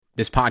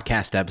This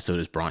podcast episode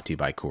is brought to you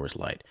by Coors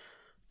Light.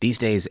 These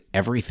days,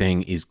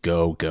 everything is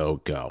go,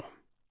 go, go.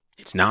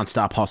 It's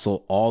nonstop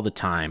hustle all the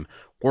time.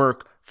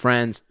 Work,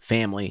 friends,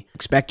 family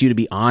expect you to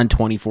be on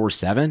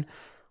 24/7.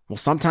 Well,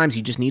 sometimes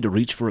you just need to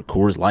reach for a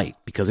Coors Light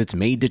because it's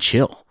made to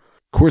chill.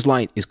 Coors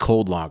Light is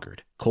cold lagered,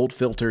 cold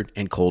filtered,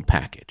 and cold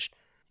packaged.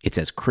 It's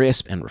as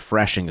crisp and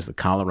refreshing as the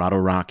Colorado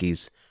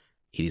Rockies.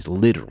 It is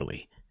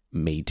literally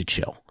made to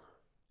chill.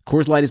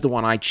 Coors Light is the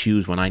one I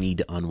choose when I need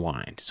to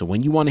unwind. So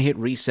when you want to hit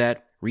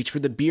reset, reach for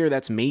the beer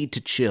that's made to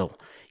chill.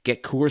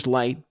 Get Coors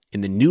Light in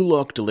the new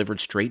look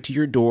delivered straight to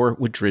your door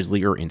with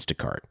Drizzly or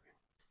Instacart.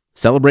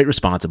 Celebrate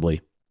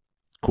responsibly.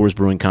 Coors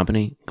Brewing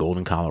Company,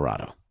 Golden,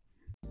 Colorado.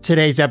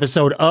 Today's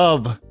episode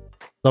of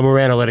the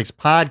Moran Analytics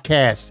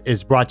Podcast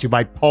is brought to you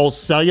by Pulse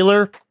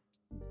Cellular.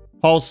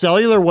 Pulse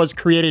Cellular was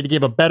created to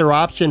give a better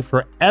option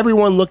for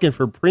everyone looking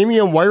for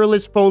premium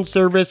wireless phone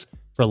service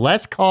for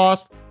less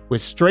cost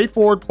with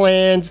straightforward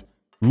plans,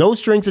 no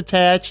strings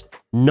attached,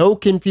 no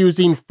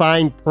confusing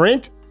fine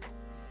print.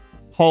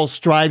 Pulse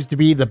strives to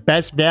be the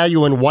best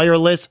value in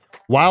wireless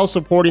while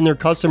supporting their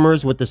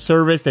customers with the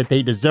service that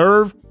they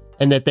deserve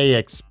and that they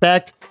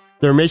expect.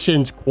 Their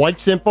mission's quite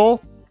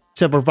simple: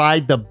 to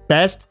provide the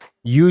best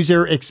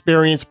user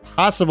experience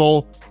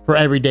possible for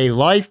everyday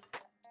life.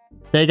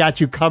 They got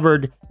you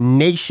covered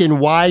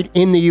nationwide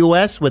in the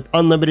US with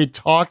unlimited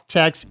talk,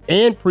 text,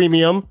 and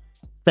premium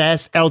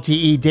fast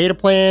LTE data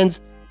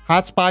plans,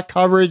 hotspot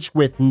coverage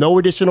with no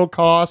additional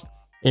cost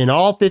in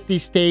all 50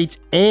 states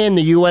and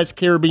the US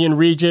Caribbean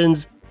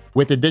regions,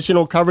 with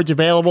additional coverage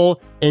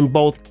available in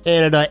both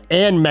Canada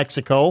and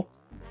Mexico.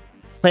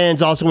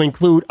 Plans also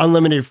include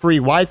unlimited free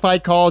Wi-Fi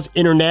calls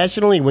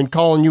internationally when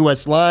calling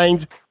US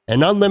lines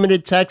and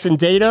unlimited text and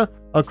data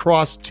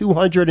across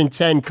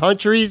 210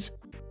 countries.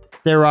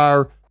 There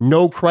are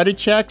no credit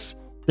checks.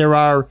 There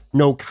are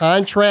no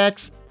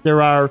contracts.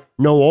 There are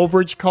no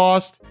overage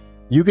costs.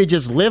 You could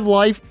just live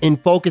life and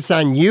focus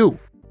on you.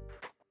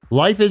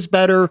 Life is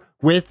better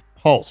with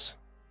Pulse.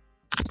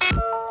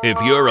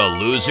 If you're a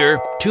loser,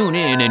 tune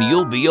in and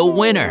you'll be a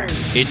winner.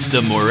 It's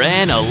the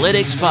Moran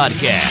Analytics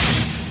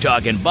Podcast,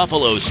 talking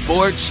Buffalo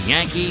sports,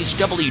 Yankees,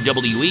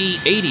 WWE,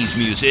 80s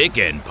music,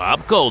 and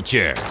pop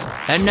culture.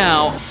 And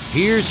now,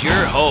 here's your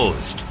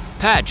host,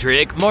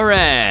 Patrick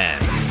Moran.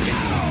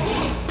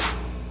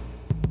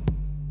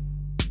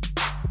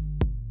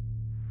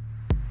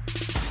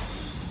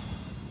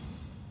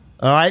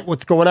 All right,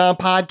 what's going on,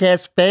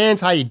 podcast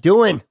fans? How you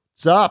doing?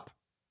 What's up?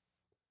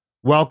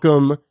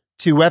 Welcome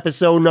to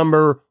episode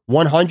number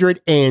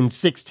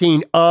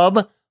 116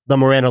 of the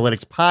Moran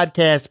Analytics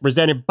Podcast,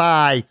 presented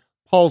by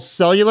Pulse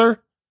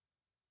Cellular.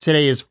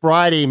 Today is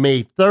Friday,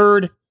 May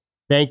 3rd.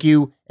 Thank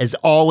you, as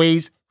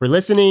always, for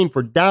listening,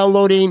 for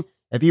downloading.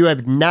 If you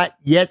have not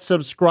yet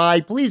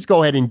subscribed, please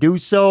go ahead and do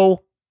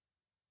so.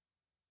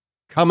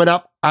 Coming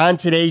up on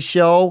today's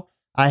show,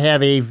 I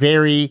have a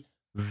very,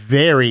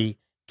 very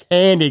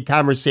candid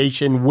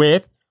conversation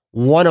with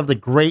one of the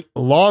great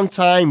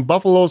longtime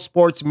Buffalo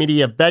sports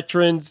media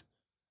veterans.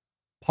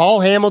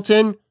 Paul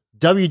Hamilton,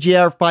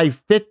 WGR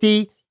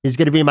 550, is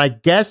going to be my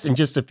guest in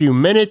just a few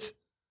minutes.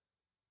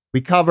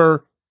 We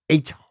cover a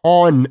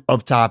ton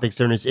of topics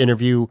during this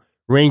interview,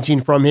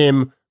 ranging from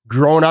him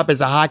growing up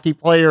as a hockey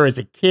player as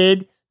a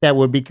kid that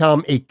would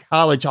become a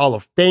college Hall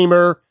of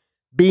Famer,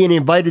 being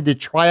invited to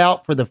try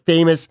out for the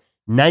famous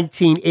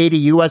 1980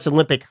 U.S.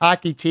 Olympic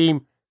hockey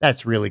team.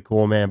 That's really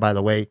cool, man, by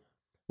the way.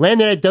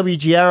 Landed at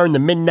WGR in the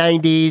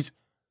mid-90s,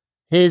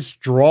 his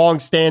strong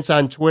stance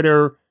on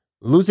Twitter,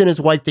 losing his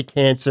wife to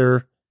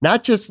cancer,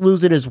 not just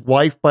losing his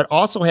wife, but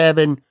also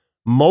having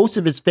most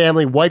of his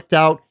family wiped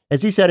out,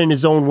 as he said in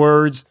his own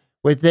words,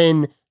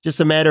 within just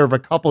a matter of a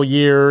couple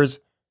years.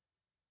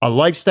 A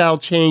lifestyle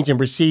change and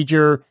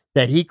procedure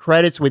that he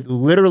credits with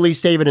literally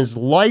saving his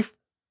life.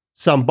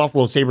 Some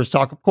Buffalo Sabres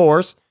talk, of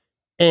course,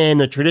 and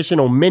the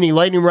traditional mini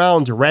lightning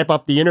round to wrap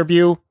up the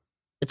interview.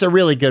 It's a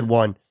really good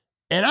one.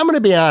 And I'm going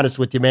to be honest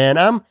with you, man.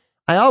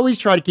 I always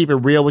try to keep it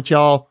real with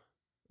y'all.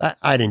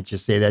 I didn't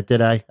just say that,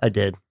 did I? I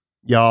did.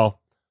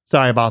 Y'all.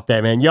 Sorry about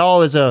that, man.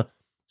 Y'all is a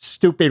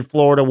stupid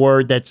Florida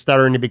word that's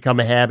starting to become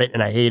a habit,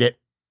 and I hate it.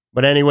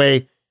 But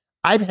anyway,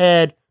 I've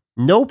had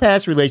no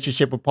past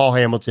relationship with Paul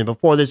Hamilton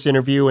before this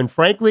interview, and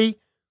frankly,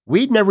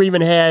 we'd never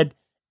even had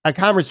a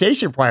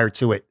conversation prior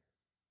to it.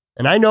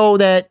 And I know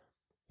that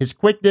his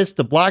quickness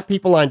to block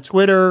people on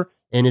Twitter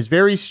and his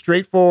very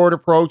straightforward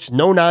approach,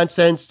 no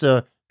nonsense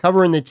to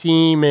covering the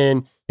team,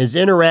 and his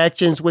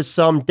interactions with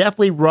some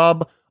definitely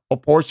rub a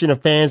portion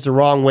of fans the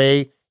wrong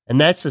way, and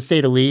that's to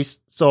say the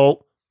least.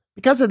 So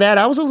because of that,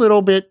 I was a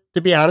little bit, to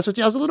be honest with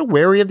you, I was a little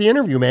wary of the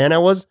interview, man. I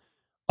was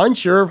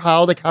unsure of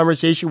how the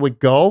conversation would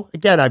go.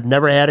 Again, I've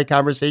never had a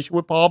conversation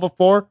with Paul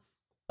before.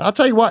 I'll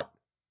tell you what,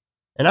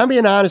 and I'm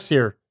being honest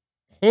here,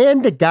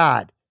 hand to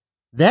God,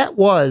 that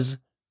was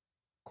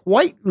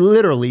quite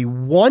literally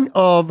one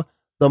of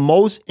the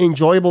most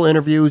enjoyable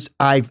interviews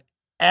I've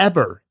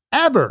ever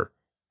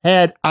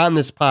had on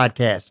this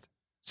podcast.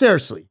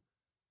 Seriously.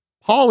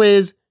 Paul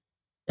is,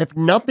 if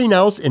nothing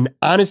else, an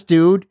honest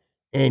dude,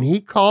 and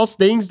he calls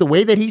things the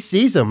way that he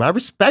sees them. I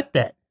respect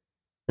that.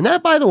 And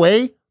that, by the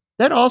way,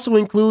 that also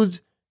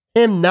includes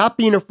him not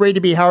being afraid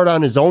to be hard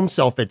on his own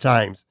self at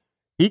times.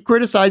 He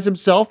criticized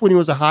himself when he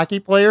was a hockey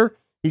player.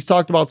 He's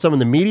talked about some of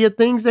the media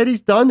things that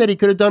he's done that he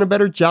could have done a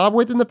better job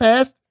with in the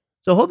past.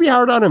 So he'll be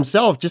hard on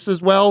himself just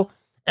as well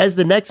as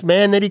the next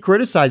man that he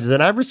criticizes.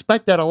 And I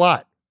respect that a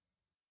lot.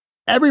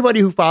 Everybody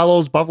who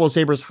follows Buffalo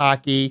Sabres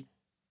hockey,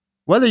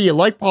 whether you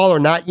like Paul or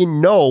not, you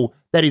know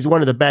that he's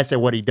one of the best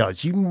at what he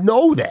does. You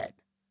know that.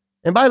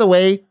 And by the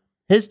way,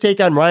 his take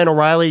on Ryan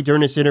O'Reilly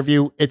during this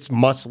interview, it's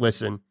must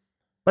listen.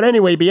 But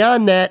anyway,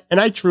 beyond that, and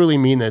I truly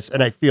mean this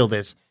and I feel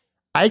this,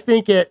 I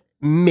think it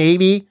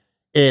maybe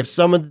if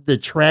some of the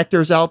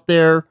detractors out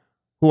there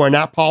who are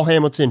not Paul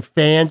Hamilton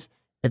fans,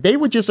 if they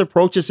would just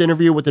approach this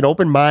interview with an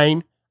open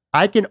mind,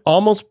 I can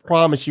almost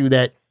promise you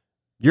that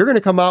you're going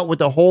to come out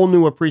with a whole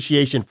new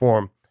appreciation for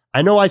him.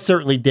 I know I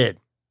certainly did.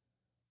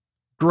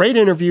 Great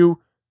interview,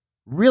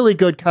 really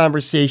good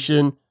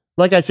conversation.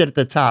 Like I said at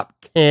the top,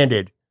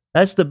 candid.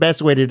 That's the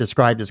best way to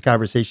describe this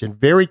conversation.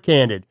 Very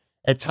candid.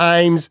 At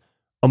times,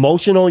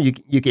 emotional. You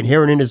can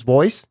hear it in his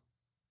voice.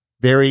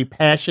 Very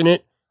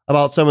passionate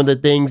about some of the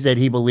things that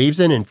he believes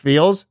in and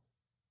feels.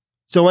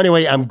 So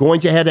anyway, I'm going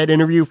to have that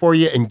interview for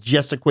you in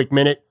just a quick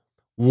minute.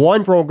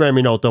 One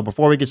programming note, though,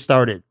 before we get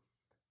started.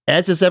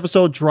 As this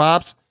episode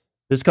drops,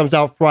 this comes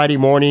out Friday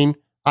morning.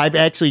 I've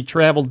actually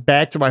traveled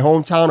back to my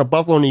hometown of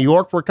Buffalo, New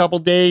York for a couple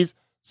days,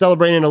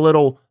 celebrating a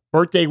little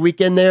birthday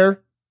weekend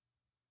there.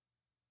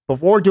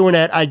 Before doing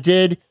that, I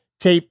did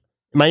tape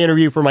my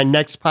interview for my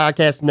next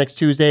podcast next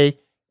Tuesday.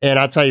 And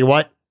I'll tell you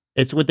what,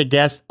 it's with a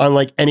guest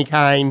unlike any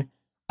kind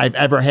I've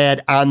ever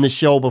had on the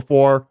show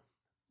before.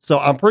 So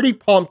I'm pretty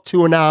pumped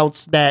to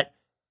announce that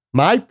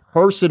my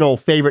personal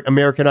favorite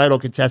American Idol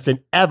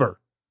contestant ever,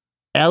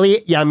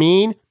 Elliot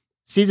Yamin,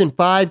 season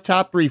 5,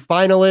 top 3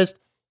 finalist.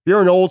 If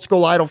you're an old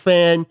school Idol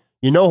fan,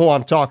 you know who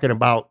I'm talking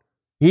about.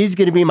 He's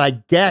going to be my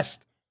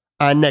guest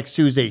on next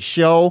Tuesday's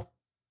show.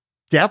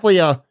 Definitely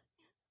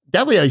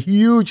a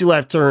huge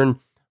left turn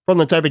from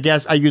the type of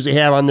guest I usually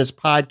have on this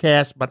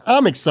podcast, but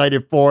I'm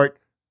excited for it.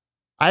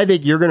 I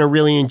think you're going to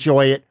really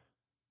enjoy it.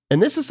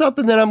 And this is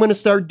something that I'm going to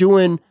start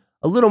doing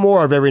a little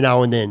more of every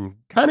now and then,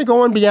 kind of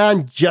going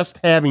beyond just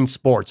having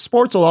sports.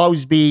 Sports will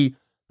always be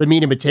the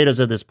meat and potatoes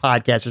of this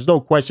podcast. There's no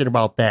question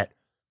about that.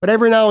 But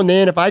every now and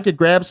then, if I could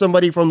grab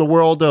somebody from the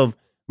world of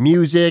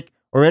music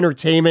or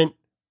entertainment,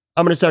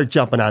 I'm going to start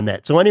jumping on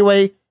that. So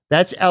anyway,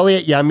 that's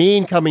Elliot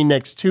Yamin coming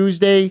next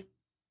Tuesday.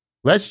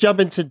 Let's jump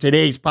into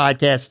today's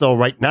podcast, though,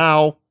 right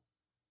now.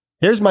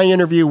 Here's my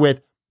interview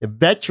with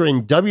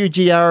veteran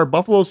WGR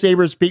Buffalo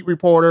Sabres beat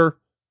reporter,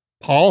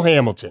 Paul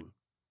Hamilton.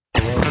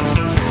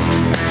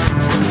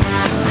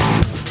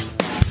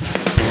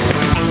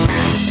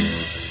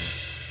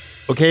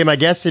 Okay, my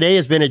guest today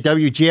has been at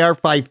WGR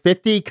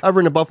 550,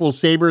 covering the Buffalo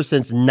Sabres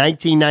since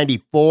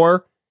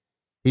 1994.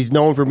 He's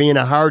known for being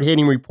a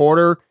hard-hitting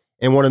reporter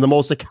and one of the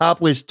most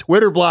accomplished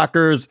Twitter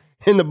blockers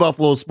in the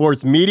Buffalo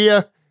sports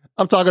media.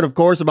 I'm talking, of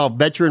course, about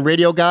veteran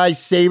radio guy,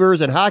 Sabres,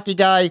 and hockey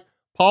guy,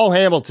 Paul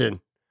Hamilton.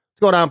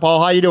 What's going on,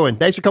 Paul? How you doing?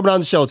 Thanks for coming on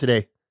the show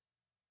today.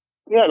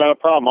 Yeah, no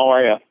problem. How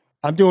are you?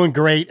 I'm doing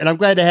great, and I'm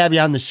glad to have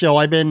you on the show.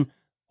 I've been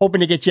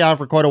hoping to get you on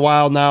for quite a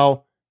while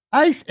now.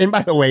 And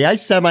by the way, I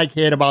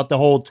semi-kid about the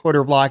whole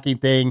Twitter blocking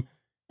thing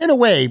in a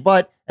way,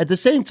 but at the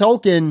same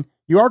token,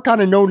 you are kind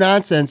of no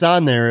nonsense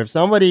on there. If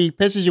somebody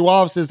pisses you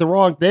off, says the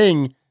wrong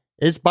thing,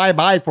 it's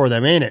bye-bye for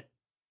them, ain't it?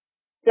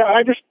 Yeah,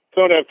 I just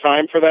don't have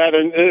time for that.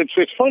 And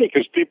it's funny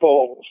because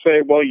people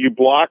say, well, you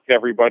blocked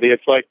everybody.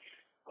 It's like,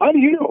 how do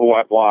you know who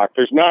I blocked?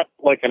 There's not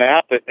like an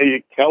app that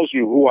tells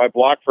you who I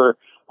blocked. For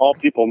all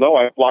people know,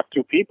 I blocked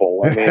 2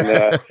 people. I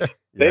mean,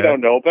 they don't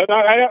know. But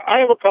I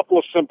have a couple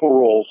of simple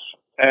rules.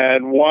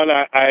 And one,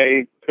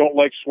 I don't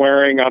like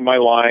swearing on my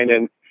line.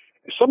 And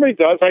if somebody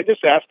does, I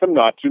just ask them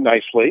not to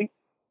nicely.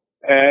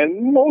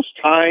 And most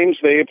times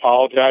they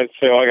apologize,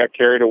 say, oh, I got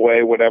carried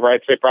away, whatever.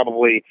 I'd say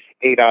probably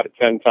 8 out of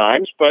 10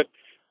 times. But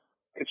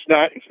it's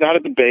not a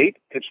debate.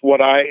 It's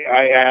what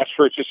I ask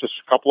for. It's just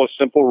a couple of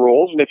simple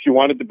rules. And if you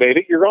want to debate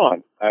it, you're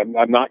on.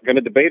 I'm not going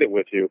to debate it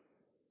with you.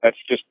 That's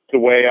just the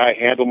way I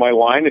handle my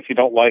line. If you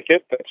don't like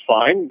it, that's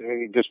fine.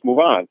 You just move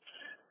on.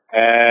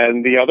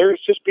 And the other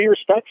is just be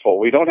respectful.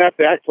 We don't have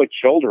to act like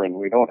children.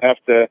 We don't have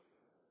to,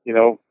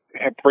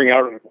 bring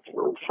out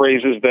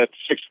phrases that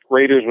 6th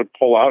graders would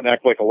pull out and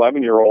act like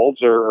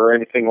 11-year-olds or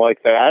anything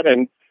like that.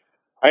 And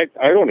I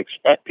don't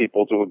expect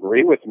people to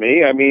agree with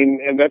me. I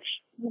mean, and that's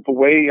the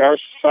way our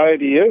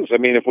society is. I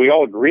mean, if we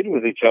all agreed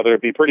with each other,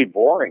 it'd be pretty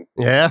boring.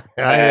 Yeah.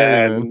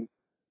 And,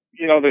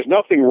 there's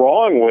nothing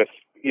wrong with,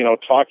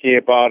 talking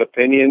about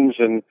opinions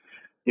and,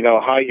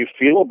 how you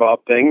feel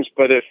about things.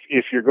 But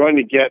if you're going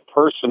to get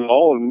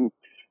personal and,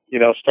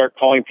 start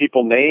calling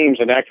people names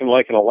and acting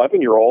like an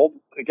 11-year-old,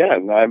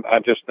 again,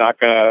 I'm just not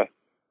going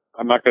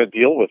to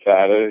deal with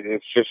that.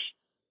 It's just,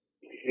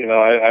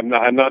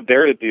 I'm not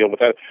there to deal with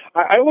that.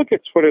 I look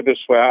at Twitter this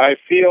way. I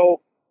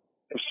feel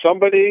if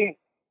somebody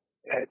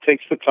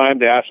takes the time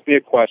to ask me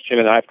a question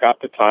and I've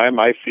got the time,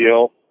 I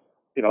feel,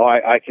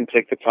 I can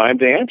take the time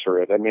to answer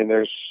it. I mean,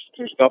 there's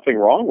nothing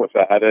wrong with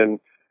that. And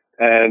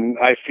And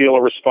I feel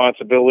a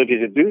responsibility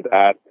to do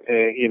that,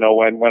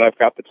 when I've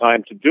got the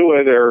time to do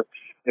it, or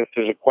if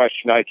there's a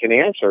question I can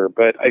answer.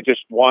 But I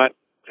just want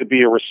to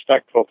be a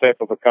respectful type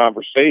of a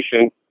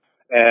conversation.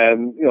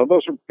 And,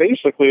 those are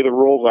basically the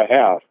rules I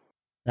have.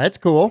 That's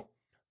cool.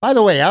 By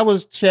the way, I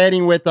was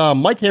chatting with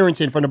Mike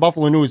Harrington from the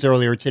Buffalo News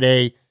earlier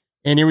today,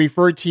 and he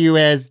referred to you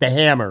as the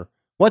Hammer.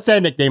 What's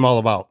that nickname all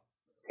about?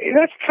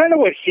 That's kind of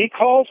what he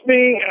calls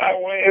me.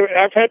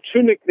 I've had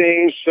two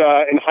nicknames.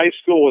 In high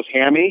school was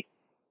Hammy,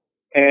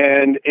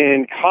 and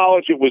in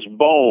college it was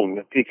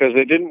Bone, because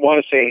they didn't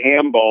want to say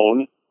ham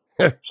bone,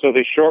 so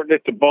they shortened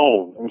it to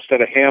Bone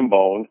instead of ham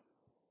bone.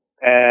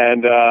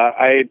 And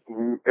it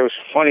was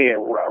funny.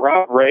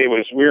 Rob Ray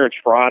we were in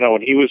Toronto,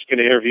 and he was going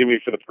to interview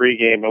me for the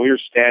pregame, and we were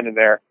standing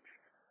there.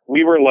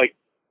 We were like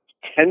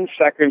 10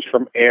 seconds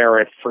from air,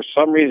 and for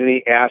some reason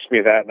he asked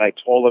me that, and I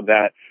told him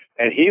that,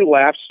 and he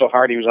laughed so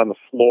hard he was on the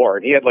floor,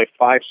 and he had like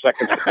 5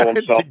 seconds to pull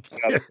himself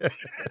together.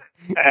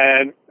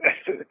 And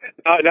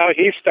now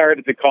he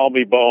started to call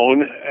me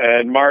Bone,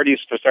 and Marty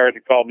started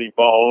to call me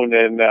Bone,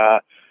 and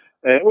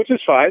which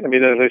is fine. I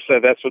mean, as I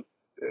said, that's what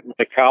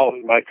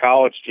my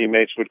college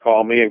teammates would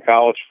call me, and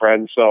college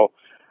friends. So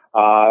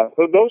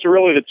those are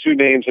really the two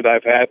names that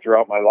I've had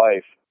throughout my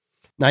life.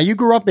 Now, you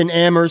grew up in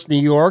Amherst,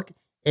 New York,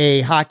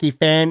 a hockey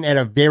fan at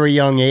a very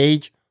young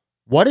age.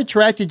 What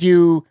attracted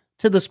you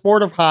to the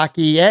sport of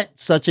hockey at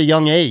such a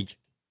young age?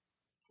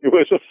 It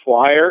was a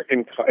flyer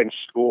in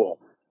school.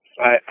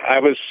 I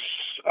was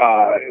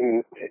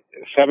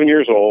 7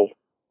 years old,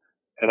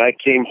 and I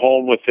came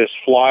home with this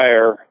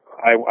flyer.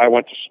 I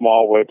went to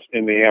Smallwood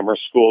in the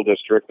Amherst School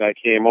District, and I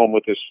came home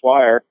with this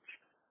flyer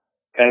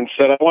and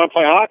said, I want to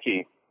play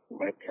hockey.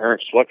 My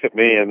parents looked at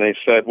me and they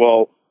said,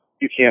 well,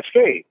 you can't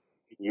skate.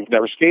 You've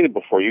never skated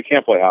before. You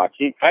can't play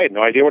hockey. I had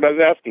no idea what I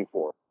was asking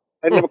for.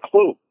 I didn't have a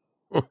clue.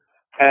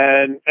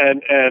 And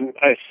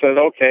I said,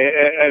 okay.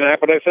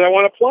 But I said, I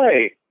want to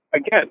play.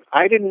 Again,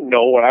 I didn't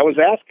know what I was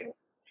asking.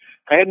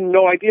 I had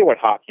no idea what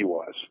hockey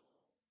was.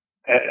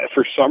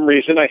 For some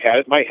reason, I had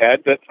it in my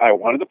head that I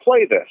wanted to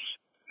play this.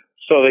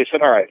 So they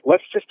said, all right,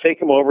 let's just take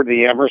him over to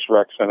the Amherst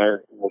Rec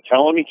Center. We'll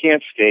tell him he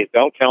can't skate.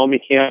 They'll tell him he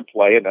can't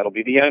play, and that'll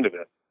be the end of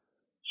it.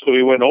 So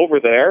we went over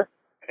there,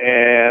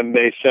 and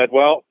they said,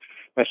 well,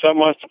 my son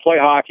wants to play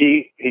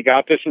hockey. He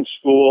got this in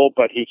school,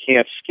 but he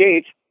can't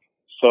skate.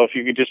 So if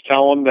you could just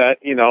tell him that,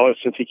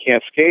 since he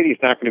can't skate,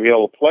 he's not going to be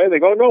able to play. They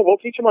go, no, we'll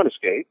teach him how to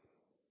skate.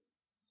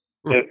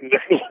 And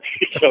they're looking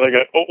at each other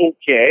going,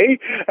 okay,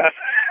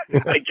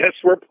 I guess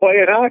we're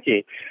playing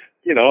hockey.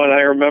 And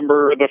I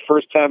remember the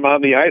first time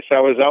on the ice, I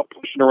was out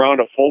pushing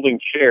around a folding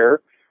chair,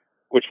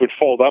 which would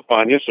fold up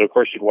on you. So, of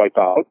course, you'd wipe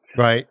out.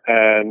 Right.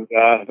 And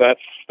that's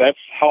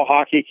how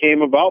hockey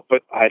came about.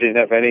 But I didn't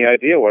have any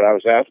idea what I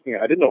was asking.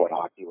 I didn't know what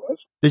hockey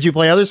was. Did you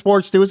play other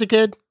sports, too, as a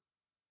kid?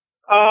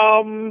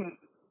 Not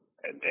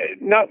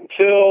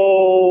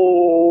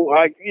until,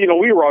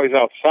 we were always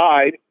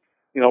outside,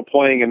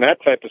 playing and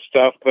that type of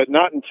stuff. But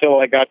not until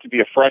I got to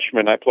be a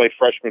freshman. I played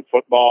freshman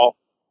football.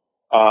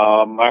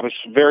 I was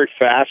very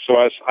fast, so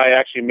I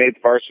actually made the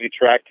varsity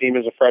track team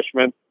as a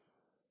freshman,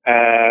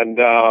 and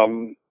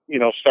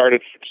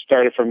started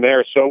from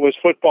there. So it was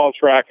football,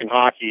 track, and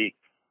hockey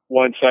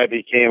once I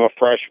became a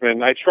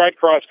freshman. I tried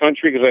cross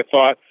country because I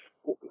thought,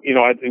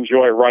 I'd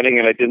enjoy running,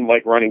 and I didn't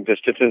like running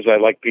distances. I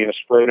liked being a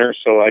sprinter,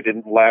 so I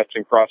didn't last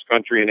in cross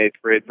country in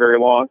 8th grade very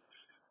long.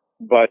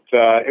 But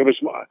it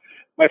was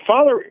my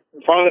father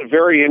found it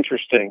very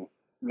interesting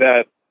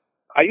that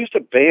I used to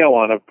bail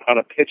on a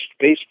pitched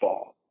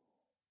baseball.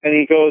 And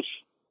he goes,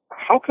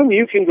 how come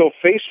you can go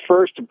face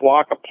first to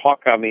block a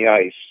puck on the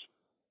ice?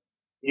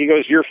 He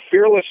goes, you're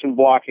fearless in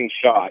blocking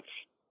shots.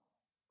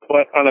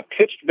 But on a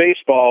pitched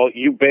baseball,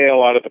 you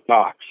bail out of the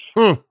box.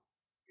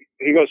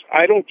 He goes,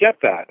 I don't get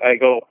that. I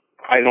go,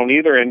 I don't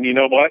either. And you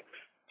know what?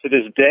 To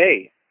this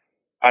day,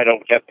 I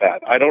don't get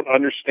that. I don't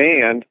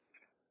understand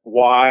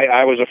why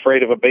I was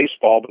afraid of a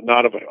baseball, but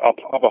not of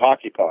a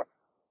hockey puck.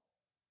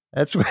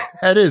 That's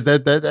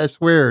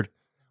weird.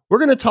 We're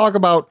going to talk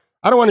about,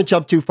 I don't want to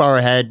jump too far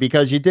ahead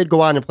because you did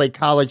go on and play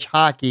college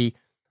hockey.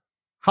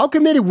 How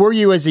committed were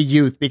you as a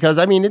youth? Because,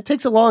 it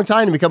takes a long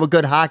time to become a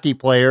good hockey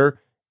player.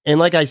 And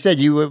like I said,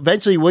 you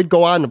eventually would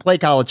go on to play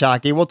college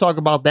hockey. And we'll talk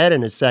about that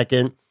in a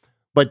second.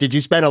 But did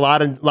you spend a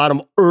lot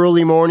of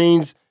early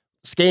mornings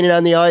skating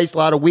on the ice, a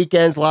lot of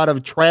weekends, a lot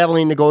of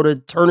traveling to go to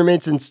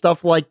tournaments and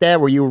stuff like that?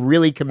 Were you a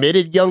really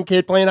committed young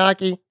kid playing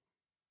hockey?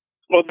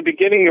 Well, at the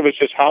beginning, it was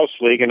just house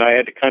league, and I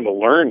had to kind of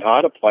learn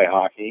how to play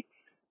hockey.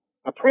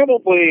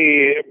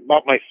 Probably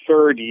about my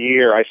third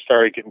year, I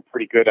started getting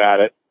pretty good at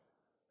it.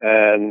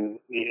 And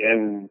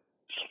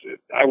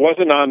I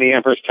wasn't on the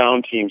Amherst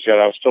Town teams yet.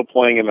 I was still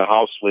playing in the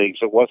house leagues.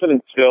 It wasn't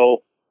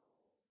until,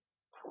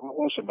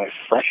 my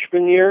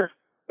freshman year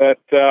that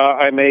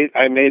I made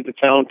the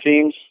town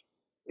teams.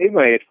 Maybe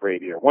my 8th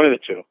grade year, one of the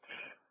two.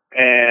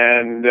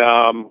 And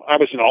I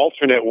was an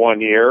alternate one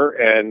year,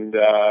 and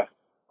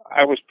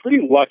I was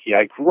pretty lucky.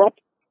 I grew up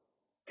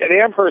at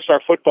Amherst.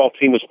 Our football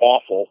team was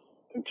awful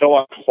until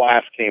our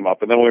class came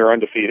up, and then we were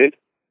undefeated,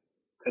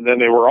 and then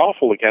they were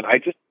awful again. I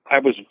just I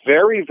was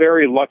very,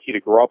 very lucky to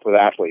grow up with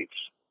athletes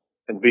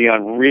and be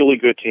on really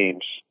good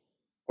teams,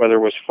 whether it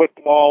was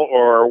football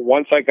or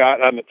once I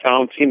got on the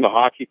town team, the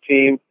hockey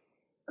team.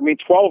 I mean,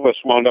 12 of us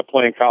wound up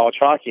playing college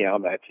hockey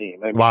on that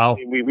team. I mean, Wow.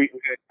 We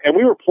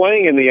were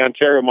playing in the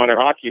Ontario Minor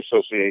Hockey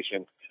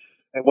Association.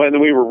 And when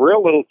we were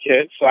real little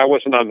kids, I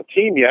wasn't on the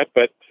team yet,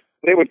 but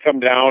they would come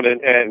down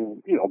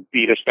and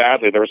beat us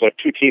badly. There was like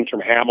 2 teams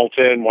from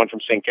Hamilton, one from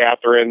St.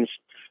 Catharines,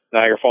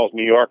 Niagara Falls,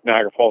 New York,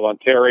 Niagara Falls,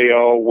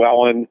 Ontario,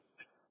 Welland,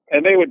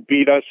 and they would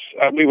beat us.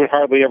 We would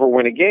hardly ever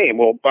win a game.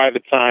 Well, by the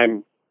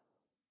time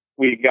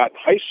we got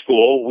high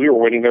school, we were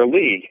winning their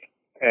league,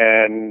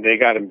 and they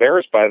got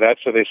embarrassed by that,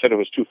 so they said it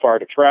was too far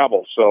to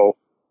travel. So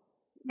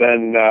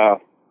then,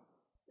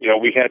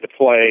 we had to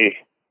play,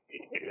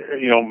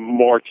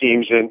 more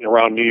teams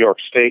around New York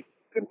State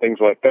and things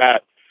like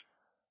that.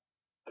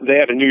 They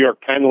had a New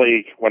York Penn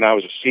League when I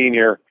was a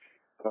senior.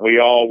 We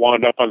all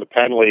wound up on the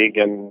Penn League,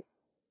 and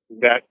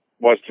that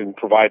didn't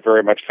provide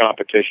very much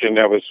competition.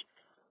 That was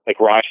like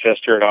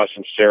Rochester and us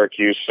and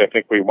Syracuse. I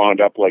think we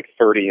wound up like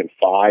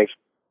 30-5,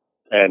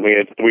 and we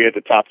had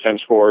the top 10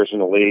 scorers in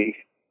the league.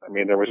 I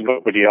mean, there was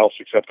nobody else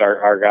except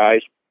our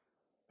guys,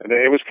 and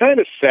it was kind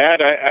of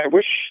sad. I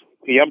wish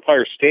the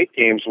Empire State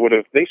games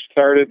they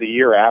started the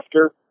year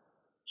after,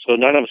 so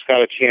none of us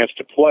got a chance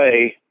to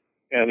play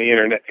on the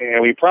internet,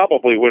 and we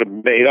probably would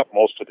have made up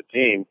most of the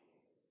team.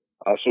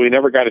 So we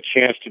never got a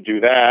chance to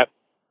do that.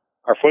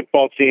 Our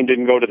football team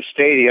didn't go to the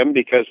stadium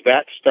because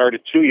that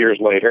started 2 years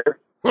later.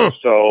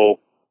 So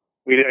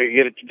we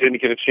didn't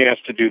get a chance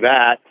to do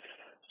that.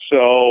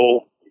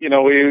 So, we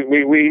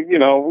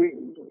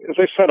as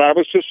I said,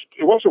 it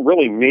wasn't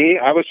really me.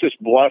 I was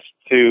just blessed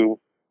to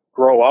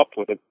grow up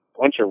with a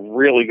bunch of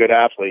really good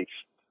athletes.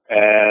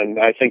 And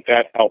I think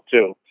that helped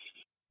too.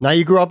 Now,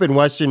 you grew up in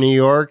Western New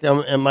York.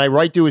 Am I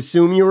right to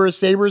assume you were a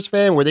Sabres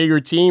fan? Were they your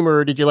team,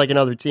 or did you like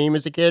another team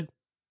as a kid?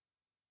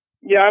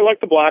 Yeah, I like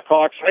the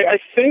Blackhawks. I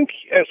think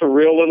as a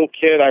real little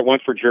kid, I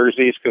went for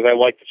jerseys because I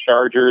liked the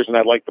Chargers and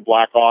I liked the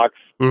Blackhawks.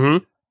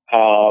 Mm-hmm.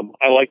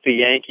 I liked the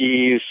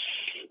Yankees.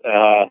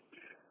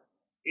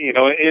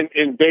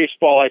 In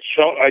baseball, I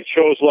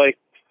chose like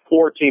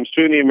 4 teams,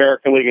 2 in the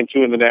American League and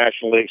 2 in the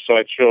National League. So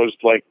I chose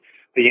like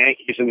the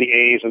Yankees and the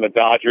A's and the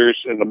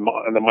Dodgers and the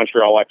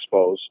Montreal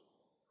Expos.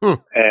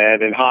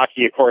 And in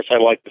hockey, of course, I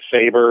like the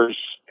Sabres,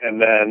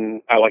 and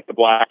then I like the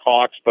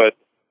Blackhawks, but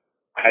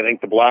I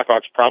think the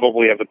Blackhawks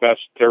probably have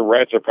their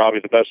Reds are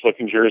probably the best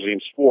looking jersey in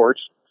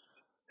sports.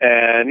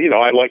 And,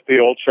 I like the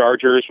old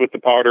Chargers with the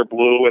powder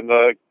blue and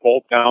the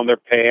bolt down their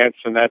pants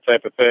and that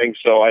type of thing.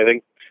 So I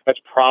think that's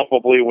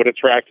probably what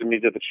attracted me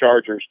to the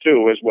Chargers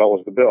too, as well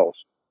as the Bills.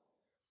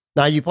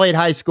 Now, you played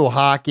high school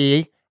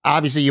hockey.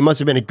 Obviously, you must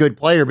have been a good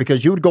player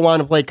because you would go on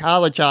to play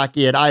college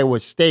hockey at Iowa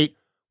State.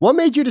 What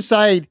made you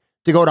decide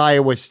to go to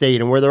Iowa State,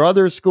 and were there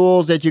other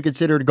schools that you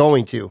considered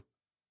going to?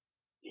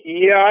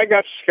 Yeah, I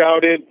got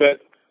scouted,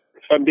 but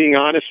if I'm being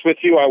honest with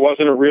you, I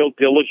wasn't a real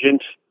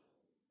diligent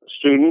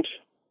student.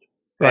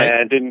 Right.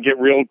 And didn't get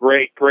real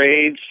great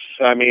grades.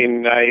 I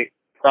mean, I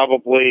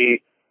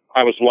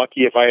was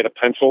lucky if I had a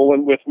pencil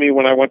with me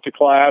when I went to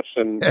class,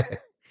 and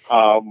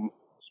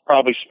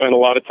probably spent a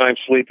lot of time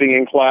sleeping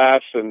in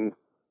class. And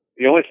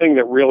the only thing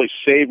that really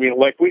saved me,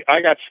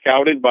 I got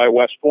scouted by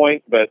West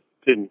Point, but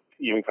didn't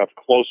even come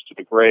close to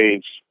the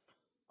grades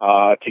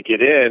to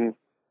get in.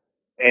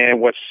 And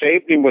what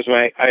saved me was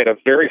I had a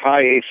very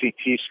high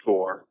ACT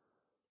score.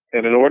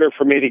 And in order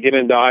for me to get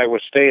into Iowa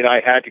State, I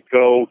had to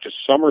go to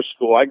summer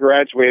school. I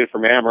graduated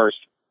from Amherst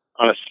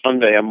on a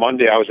Sunday. On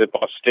Monday, I was at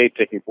Boston State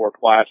taking 4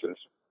 classes.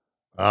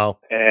 Wow.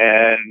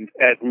 And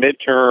at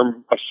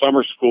midterm of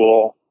summer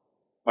school,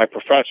 my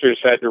professors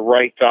had to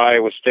write to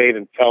Iowa State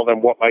and tell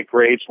them what my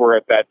grades were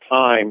at that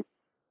time.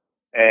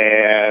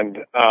 And,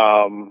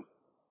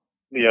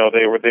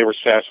 they were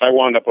sad. So I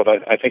wound up with,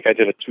 I think I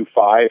did a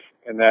 2.5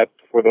 in that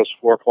for those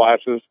 4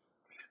 classes.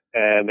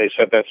 And they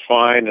said, that's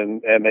fine.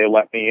 And they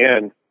let me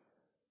in.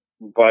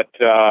 But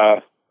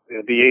the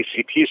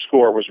ACT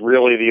score was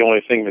really the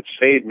only thing that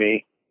saved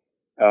me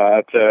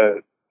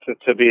to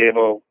be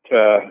able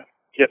to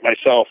get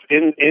myself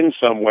in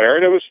somewhere.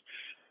 And it was,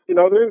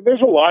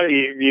 there's a lot of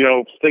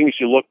things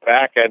you look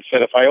back at and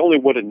said, if I only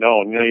would have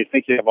known. You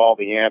think you have all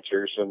the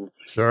answers, and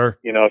sure,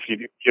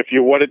 if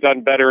you would have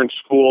done better in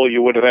school,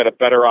 you would have had a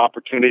better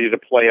opportunity to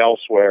play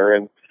elsewhere.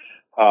 And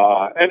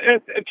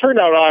it turned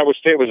out Iowa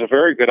State was a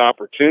very good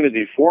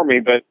opportunity for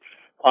me, but.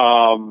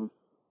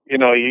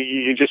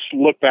 You just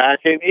look back,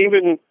 and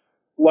even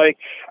like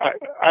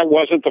I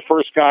wasn't the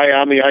first guy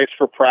on the ice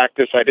for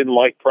practice. I didn't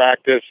like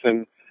practice.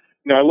 And,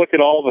 I look at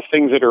all the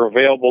things that are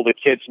available to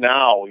kids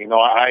now.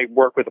 I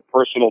work with a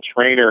personal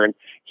trainer, and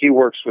he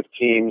works with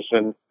teams,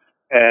 and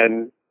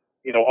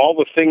all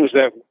the things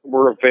that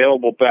were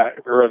available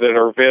back or that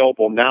are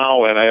available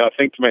now. And I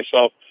think to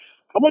myself,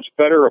 how much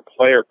better a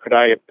player could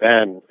I have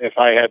been if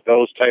I had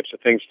those types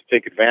of things to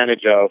take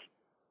advantage of?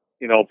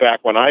 Back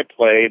when I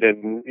played,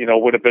 and,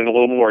 would have been a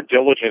little more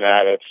diligent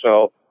at it.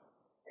 So,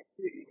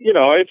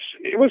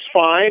 it was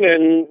fine.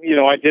 And,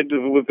 I did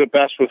the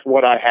best with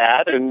what I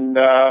had. And,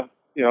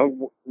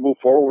 move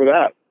forward with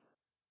that.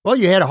 Well,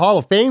 you had a Hall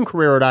of Fame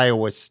career at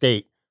Iowa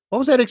State. What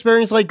was that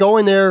experience like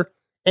going there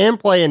and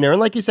playing there? And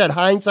like you said,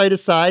 hindsight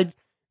aside,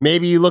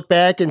 maybe you look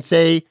back and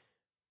say,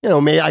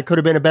 maybe I could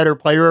have been a better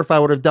player if I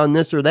would have done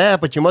this or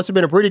that, but you must have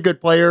been a pretty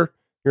good player.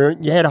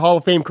 You had a Hall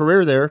of Fame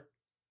career there.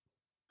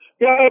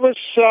 Yeah, I was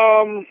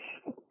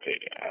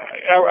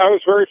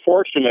very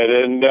fortunate,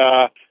 and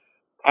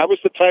I was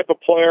the type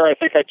of player, I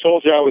think I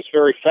told you I was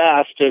very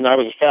fast, and I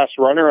was a fast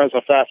runner. I was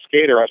a fast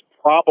skater. I was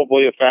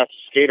probably the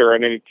fastest skater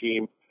on any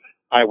team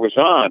I was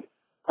on.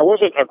 I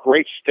wasn't a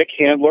great stick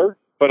handler,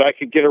 but I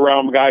could get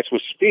around guys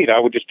with speed. I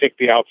would just take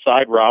the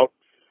outside route,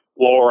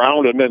 blow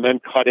around them, and then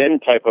cut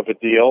in type of a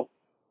deal.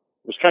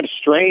 It was kind of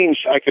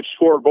strange. I could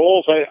score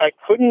goals. I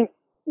couldn't,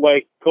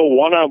 go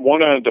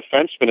one-on-one on a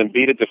defenseman and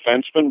beat a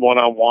defenseman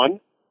one-on-one,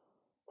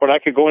 but I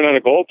could go in on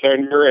a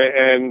goaltender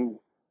and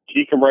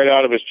geek him right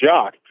out of his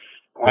jock.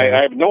 I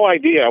have no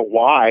idea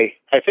why.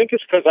 I think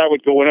it's because I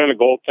would go in on a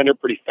goaltender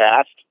pretty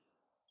fast.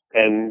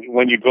 And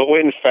when you go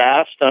in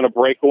fast on a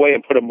breakaway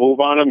and put a move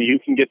on him, you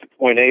can get to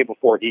point A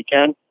before he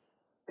can.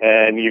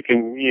 And you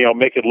can,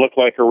 make it look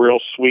like a real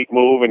sweet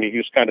move, and you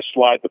just kind of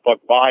slide the puck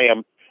by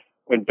him.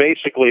 When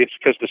basically it's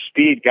because the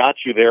speed got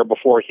you there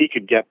before he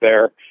could get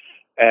there,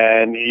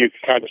 and you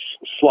kind of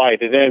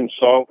slide it in.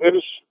 So it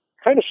was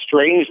kind of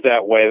strange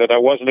that way, that I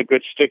wasn't a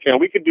good sticker.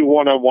 And we could do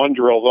one-on-one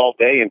drills all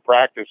day in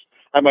practice.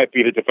 I might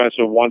beat a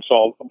defenseman once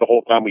the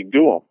whole time we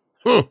do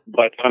them.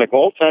 But on a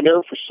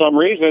goaltender, for some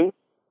reason,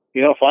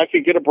 if I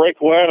could get a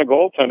breakaway on a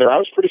goaltender, I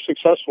was pretty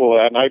successful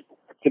at that, and I,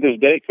 to this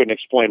day, couldn't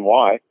explain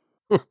why.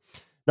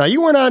 Now,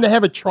 you went on to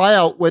have a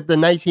tryout with the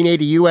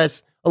 1980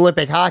 U.S.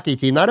 Olympic hockey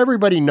team. Not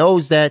everybody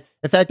knows that.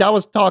 In fact, I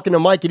was talking to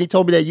Mike, and he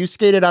told me that you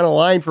skated on a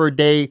line for a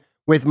day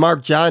with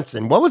Mark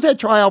Johnson. What was that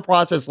tryout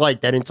process like,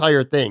 that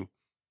entire thing?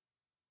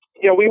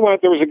 Yeah, we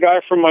went. There was a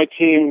guy from my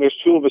team. There's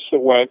two of us that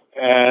went,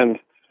 and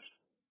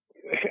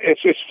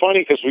it's funny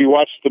because we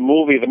watched the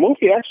movie. The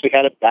movie actually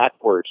had it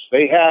backwards.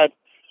 They had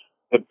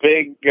the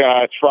big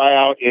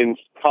tryout in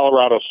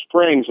Colorado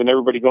Springs and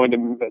everybody going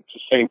to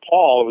St.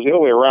 Paul. It was the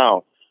other way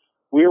around.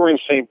 We were in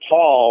St.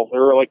 Paul.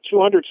 There were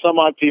 200 some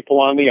odd people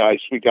on the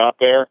ice. We got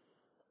there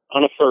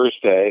on a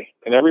Thursday,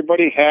 and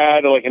everybody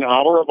had an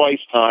hour of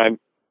ice time.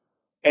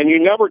 And you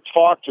never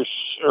talked to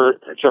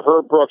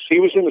Herb Brooks. He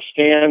was in the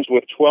stands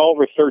with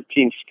 12 or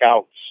 13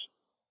 scouts,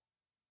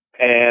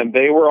 and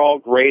they were all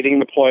grading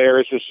the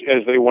players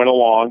as they went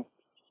along.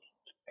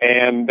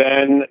 And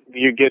then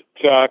you get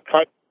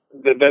cut.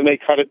 Then they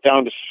cut it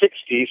down to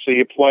 60. So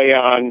you play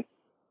on.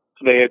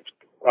 They had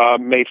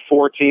made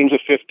 4 teams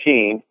of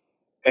 15.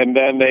 And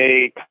then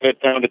they cut it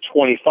down to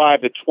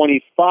 25. The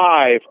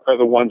 25 are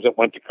the ones that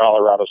went to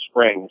Colorado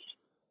Springs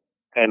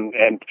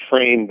and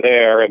trained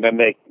there. And then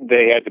they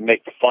had to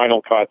make the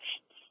final cuts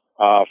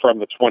from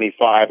the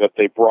 25 that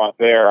they brought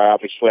there.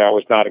 Obviously, I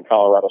was not in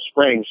Colorado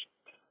Springs,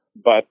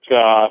 but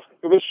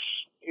it was,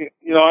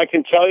 I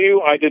can tell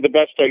you I did the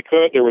best I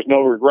could. There was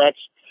no regrets.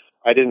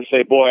 I didn't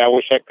say, boy, I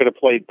wish I could have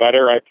played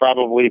better. I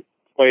probably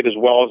played as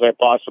well as I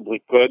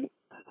possibly could.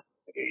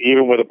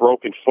 Even with a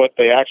broken foot,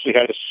 they actually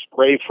had to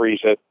spray freeze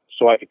it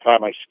so I could tie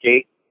my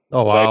skate.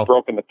 Oh, wow. I'd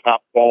broken the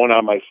top bone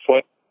on my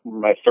foot in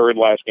my third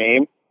last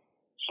game.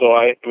 So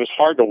it was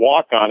hard to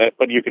walk on it,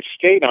 but you could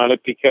skate on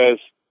it because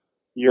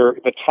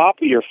the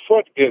top of your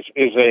foot is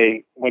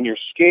when you're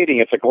skating,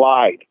 it's a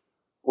glide.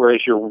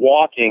 Whereas you're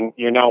walking,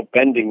 you're now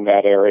bending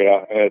that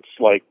area. And it's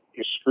like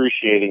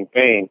excruciating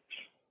pain.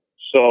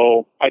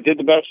 So I did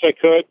the best I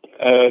could.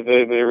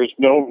 There was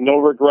no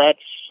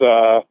regrets.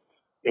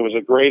 It was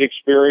a great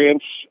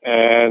experience,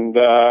 and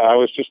I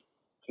was just,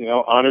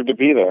 honored to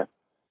be there.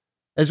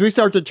 As we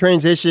start to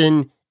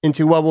transition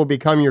into what will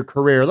become your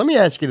career, let me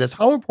ask you this.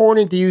 How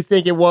important do you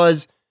think it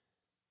was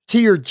to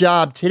your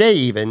job today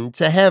even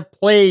to have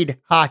played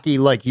hockey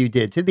like you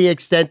did, to the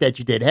extent that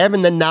you did,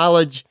 having the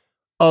knowledge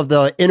of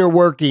the inner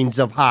workings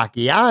of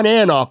hockey on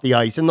and off the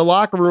ice, in the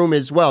locker room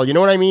as well? You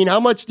know what I mean? How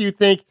much do you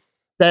think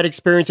that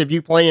experience of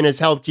you playing has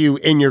helped you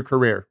in your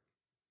career?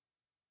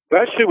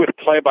 Especially with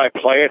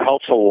play-by-play, it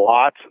helps a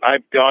lot.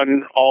 I've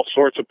done all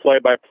sorts of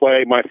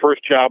play-by-play. My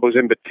first job was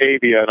in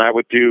Batavia, and I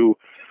would do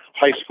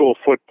high school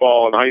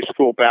football and high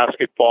school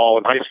basketball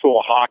and high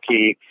school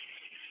hockey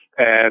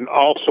and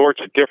all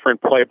sorts of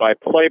different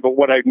play-by-play. But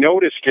what I've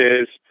noticed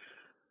is,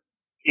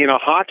 in a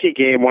hockey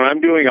game, when I'm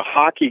doing a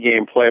hockey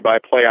game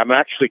play-by-play, I'm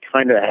actually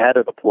kind of ahead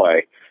of the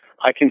play.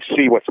 I can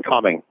see what's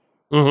coming.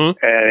 Mm-hmm.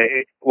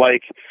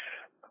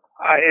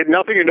 And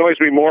nothing annoys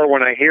me more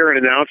when I hear an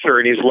announcer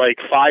and he's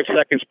 5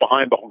 seconds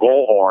behind the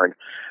goal horn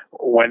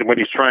when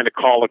he's trying to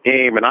call a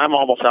game, and I'm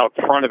almost out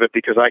in front of it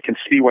because I can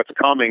see what's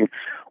coming,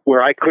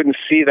 where I couldn't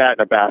see that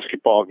in a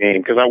basketball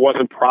game because I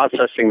wasn't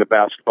processing the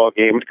basketball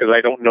game because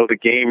I don't know the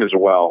game as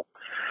well.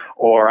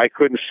 Or I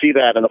couldn't see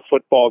that in a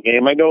football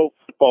game. I know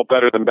football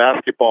better than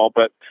basketball,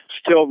 but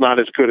still not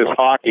as good as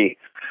hockey.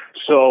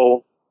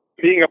 So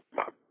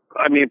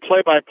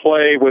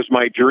play-by-play was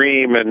my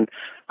dream, and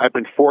I've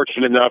been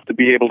fortunate enough to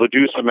be able to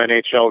do some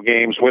NHL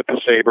games with the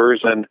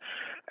Sabres, and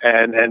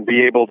and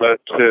be able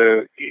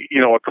to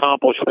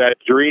accomplish that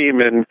dream.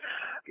 And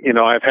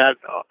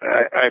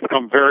I've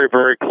come very,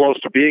 very close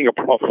to being a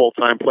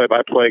full-time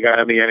play-by-play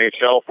guy in the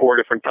NHL 4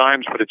 different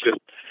times, but it just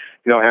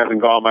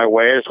hasn't gone my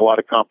way. There's a lot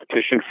of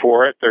competition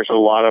for it. There's a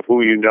lot of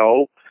who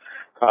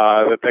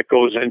that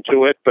goes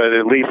into it, but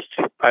at least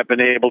I've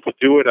been able to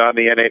do it on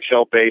the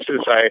NHL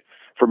basis. I,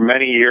 for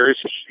many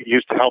years,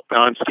 used to help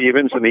Don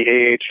Stevens in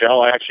the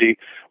AHL. I actually,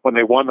 when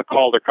they won the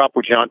Calder Cup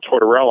with John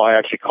Tortorella, I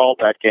actually called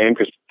that game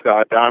because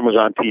Don was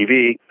on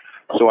TV,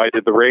 so I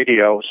did the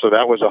radio, so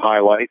that was a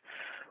highlight.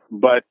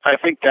 But I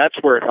think that's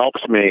where it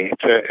helps me.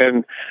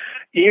 And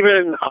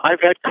even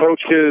I've had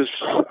coaches,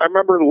 I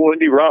remember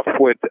Lindy Ruff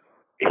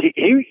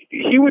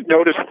he would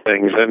notice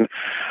things, and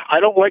I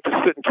don't like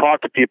to sit and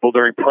talk to people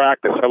during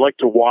practice. I like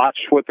to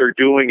watch what they're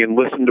doing and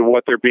listen to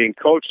what they're being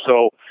coached.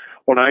 So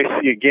when I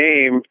see a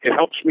game, it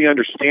helps me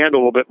understand a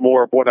little bit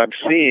more of what I'm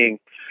seeing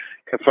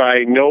if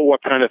I know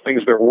what kind of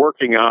things they're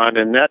working on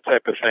and that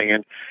type of thing.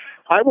 And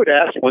I would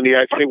ask Lindy,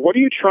 I'd say, what are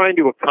you trying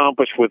to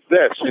accomplish with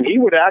this? And he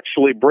would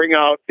actually bring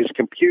out his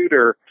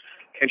computer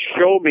and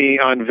show me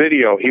on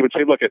video. He would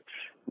say, look,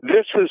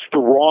 this is the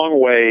wrong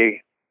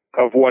way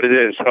of what it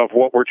is, of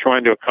what we're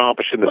trying to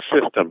accomplish in the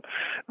system.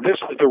 This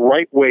is the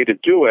right way to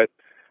do it,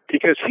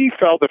 because he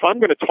felt if I'm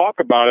going to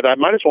talk about it, I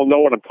might as well know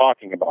what I'm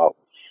talking about.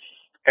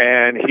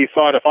 And he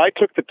thought if I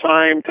took the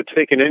time to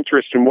take an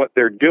interest in what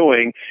they're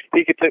doing,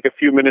 he could take a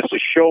few minutes to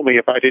show me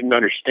if I didn't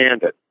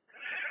understand it.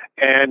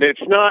 And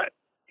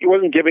he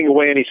wasn't giving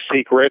away any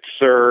secrets,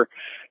 or,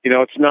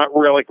 it's not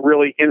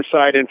really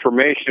inside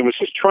information. It was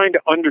just trying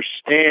to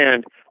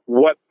understand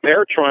what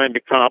they're trying to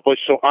accomplish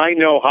so I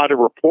know how to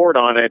report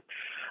on it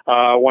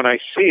when I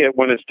see it,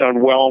 when it's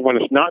done well and when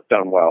it's not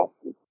done well.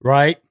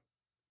 Right.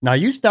 Now,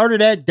 you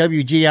started at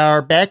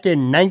WGR back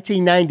in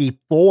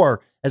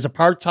 1994 as a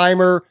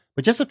part-timer,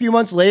 but just a few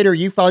months later,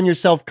 you found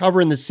yourself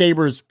covering the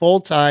Sabres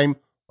full-time.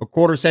 A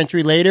quarter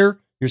century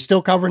later, you're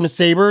still covering the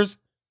Sabres.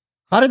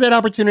 How did that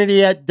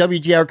opportunity at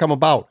WGR come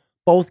about?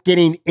 Both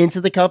getting into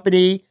the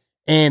company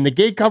and the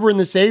gig covering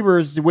the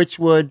Sabres, which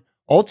would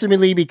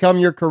ultimately become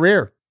your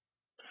career.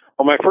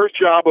 Well, my first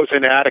job was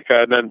in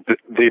Attica, and then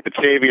the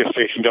Batavia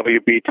station,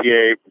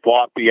 WBTA,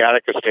 bought the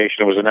Attica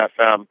station. It was an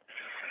FM.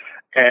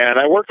 And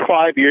I worked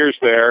 5 years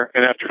there,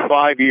 and after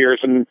 5 years,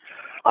 and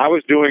I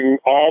was doing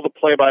all the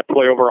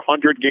play-by-play, over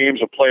 100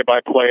 games of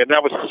play-by-play, and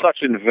that was such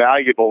an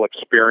invaluable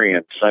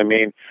experience. I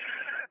mean,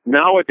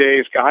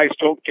 nowadays, guys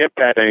don't get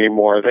that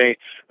anymore. They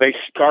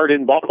start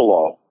in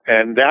Buffalo,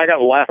 and I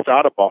got laughed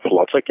out of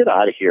Buffalo. It's like, get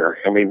out of here.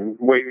 I mean,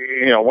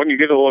 when you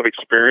get a little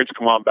experience,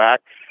 come on back.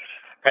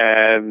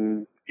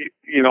 And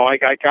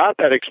I got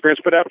that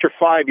experience, but after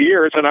 5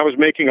 years, and I was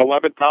making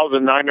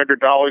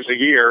 $11,900 a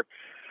year,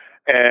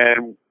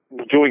 and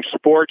doing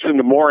sports in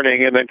the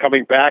morning, and then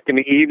coming back in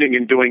the evening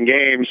and doing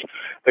games,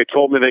 they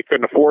told me they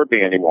couldn't afford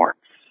me anymore.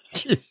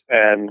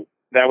 And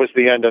that was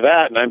the end of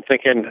that. And I'm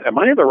thinking, am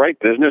I in the right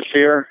business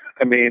here?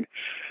 I mean,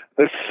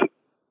 this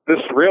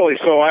really.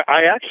 So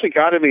I actually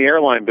got in the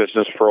airline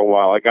business for a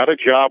while. I got a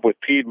job with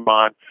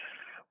Piedmont,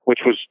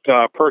 which was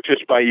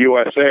purchased by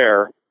U.S.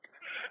 Air.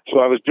 So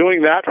I was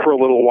doing that for a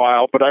little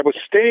while, but I was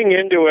staying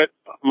into it.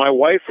 My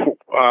wife,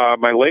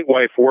 my late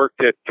wife,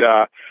 worked at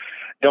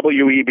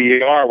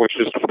WEBR, which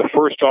is the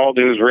first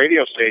all-news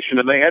radio station,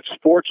 and they had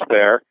sports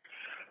there.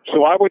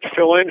 So I would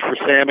fill in for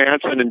Sam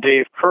Anson and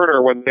Dave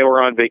Kerner when they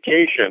were on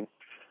vacation.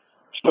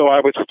 So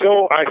I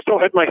still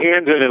had my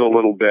hands in it a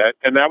little bit,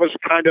 and that was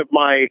kind of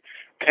my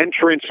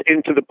entrance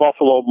into the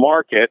Buffalo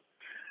market.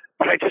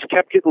 But I just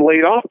kept getting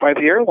laid off by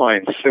the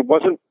airlines. It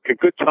wasn't a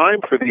good time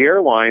for the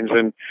airlines,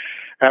 and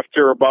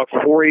after about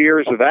 4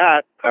 years of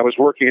that, I was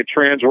working at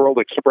Trans World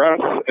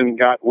Express and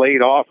got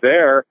laid off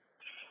there.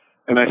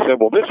 And I said,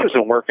 well, this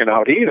isn't working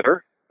out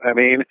either. I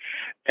mean,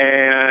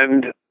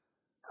 and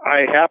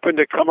I happened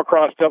to come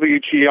across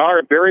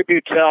WGR. Barry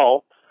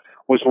Butel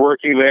was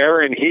working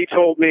there, and he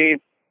told me,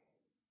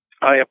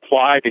 I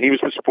applied, and he was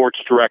the sports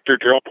director.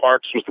 Gerald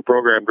Parks was the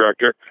program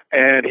director.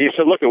 And he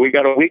said, look, we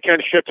got a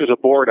weekend shift as a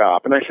board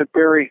op. And I said,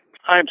 Barry,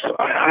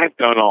 I've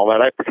done all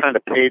that. I've kind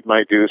of paid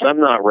my dues. I'm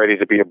not ready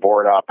to be a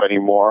board op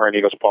anymore. And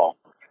he goes, Paul,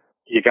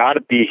 you got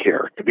to be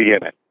here to be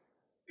in it.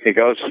 He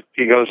goes,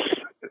 you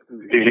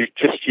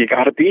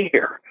got to be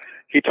here.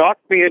 He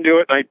talked me into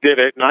it, and I did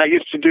it. And I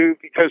used to do,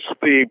 because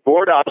the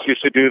board ops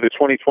used to do the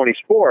 2020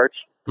 sports,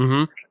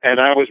 and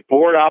I was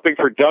board opping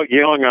for Doug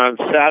Young on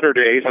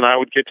Saturdays, and I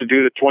would get to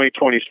do the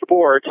 2020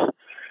 sports.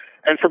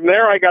 And from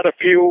there, I got a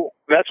few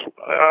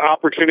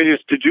opportunities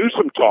to do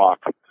some talk,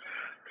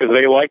 because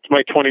they liked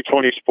my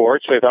 2020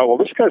 sports. They thought, well,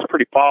 this guy's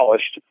pretty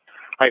polished.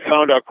 I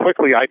found out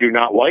quickly I do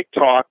not like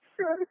talk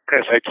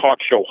as a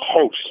talk show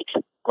host.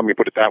 Let me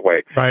put it that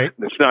way. Right.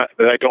 It's not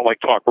that I don't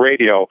like talk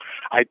radio.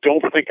 I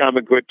don't think I'm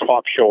a good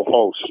talk show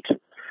host.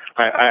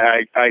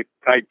 I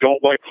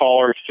don't let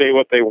callers say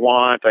what they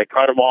want. I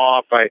cut them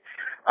off. I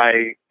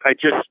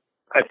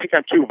think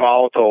I'm too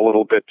volatile a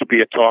little bit to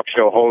be a talk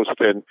show host,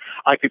 and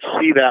I could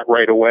see that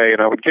right away,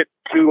 and I would get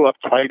too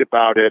uptight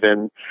about it,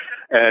 and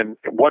and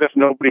what if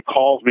nobody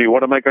calls me?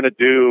 What am I going to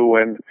do?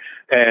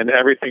 And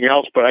everything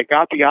else. But I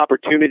got the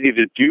opportunity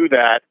to do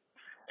that,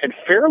 and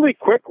fairly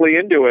quickly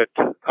into it.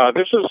 I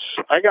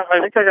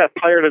think I got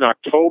hired in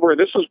October.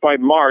 This was by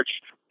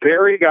March.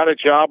 Barry got a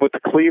job with the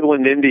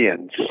Cleveland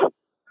Indians,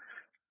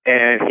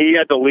 and he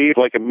had to leave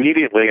like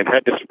immediately and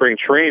head to spring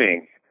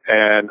training.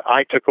 And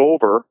I took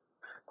over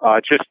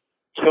just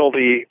till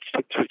to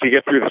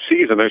get through the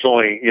season. There's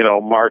only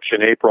March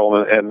and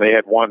April, and they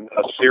had won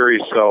a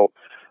series, so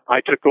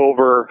I took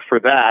over for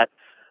that.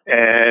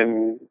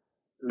 And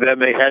then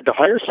they had to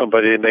hire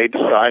somebody, and they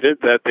decided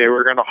that they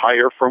were going to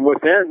hire from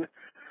within.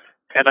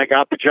 And I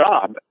got the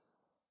job.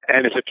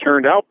 And as it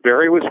turned out,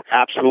 Barry was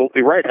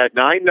absolutely right. Had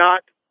I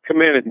not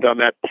come in and done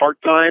that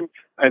part-time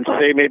and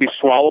maybe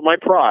swallow my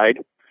pride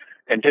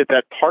and did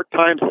that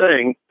part-time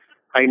thing,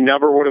 I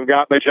never would have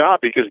gotten the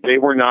job, because they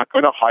were not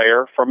going to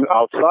hire from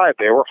outside.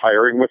 They were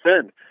hiring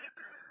within.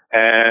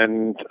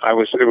 And it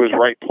was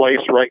right place,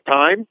 right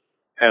time.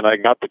 And I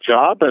got the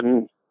job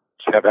and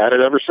have had it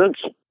ever since.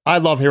 I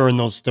love hearing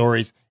those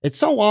stories. It's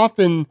so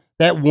often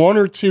that one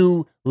or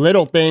two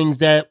little things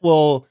that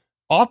will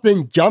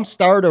often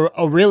jumpstart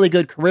a really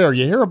good career.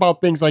 You hear about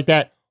things like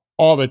that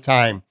all the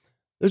time.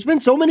 There's been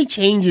so many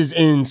changes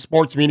in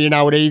sports media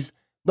nowadays.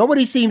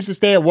 Nobody seems to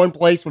stay at one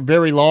place for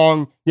very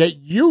long, yet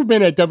you've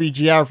been at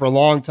WGR for a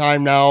long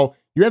time now.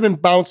 You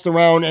haven't bounced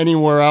around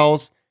anywhere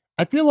else.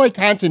 I feel like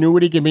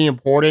continuity can be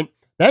important.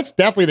 That's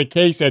definitely the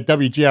case at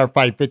WGR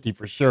 550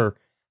 for sure.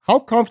 How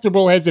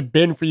comfortable has it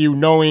been for you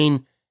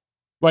knowing,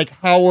 like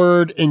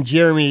Howard and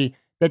Jeremy,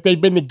 that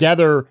they've been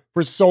together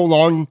for so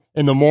long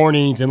in the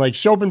mornings, and like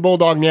Shope and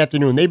Bulldog in the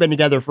afternoon, they've been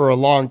together for a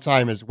long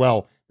time as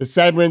well. The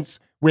segments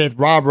with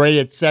Rob Ray,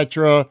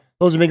 etc.,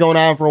 those have been going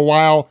on for a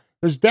while.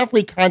 There's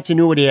definitely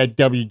continuity at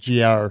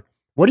WGR.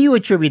 What do you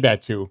attribute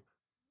that to?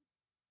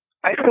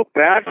 I feel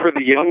bad for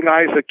the young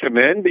guys that come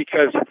in,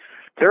 because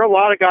there are a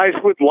lot of guys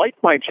who would like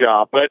my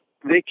job, but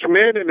they come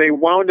in and they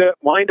wind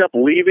up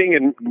leaving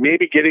and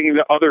maybe getting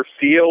into other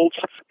fields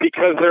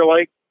because they're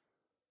like,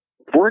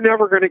 we're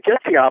never going to get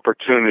the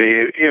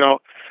opportunity.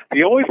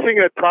 The only thing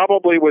that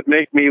probably would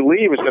make me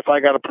leave is if I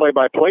got a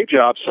play-by-play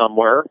job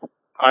somewhere.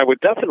 I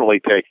would definitely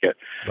take it.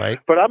 Right.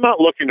 But I'm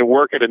not looking to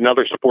work at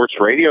another sports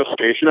radio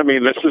station. I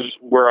mean, this is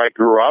where I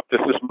grew up.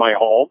 This is my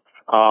home.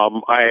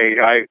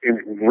 I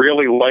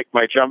really like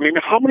my job. I mean,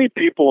 how many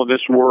people in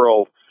this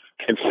world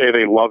can say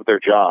they love their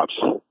jobs?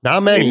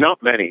 Not many. I mean,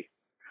 not many.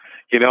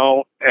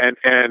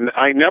 And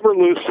I never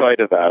lose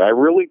sight of that. I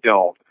really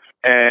don't.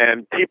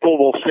 And people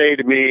will say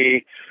to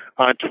me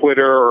on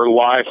Twitter or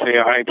live, say,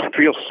 I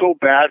feel so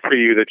bad for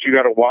you that you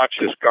got to watch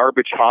this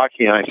garbage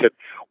hockey. And I said,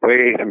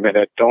 wait a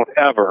minute, don't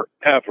ever,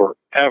 ever,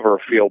 ever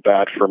feel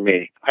bad for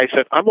me. I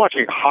said, I'm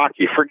watching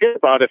hockey. Forget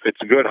about if it's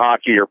good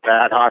hockey or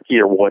bad hockey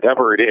or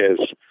whatever it is.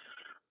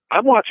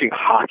 I'm watching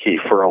hockey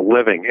for a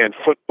living and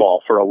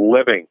football for a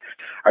living.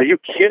 Are you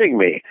kidding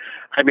me?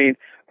 I mean,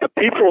 the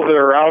people that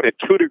are out at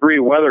 2-degree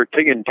weather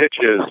digging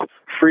ditches,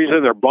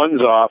 freezing their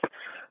buns off,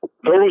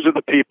 those are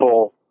the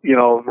people,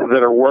 that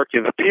are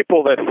working. The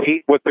people that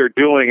hate what they're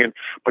doing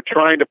but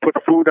trying to put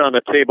food on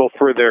the table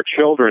for their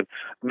children,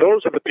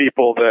 those are the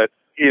people that,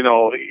 you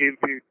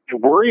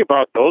worry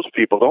about those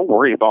people. Don't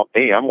worry about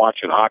me. I'm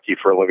watching hockey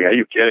for a living. Are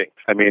you kidding?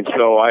 I mean,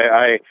 so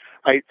I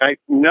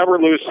never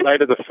lose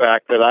sight of the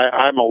fact that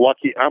I'm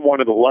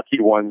one of the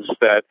lucky ones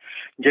that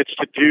gets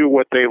to do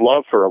what they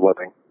love for a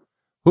living.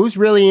 Who's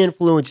really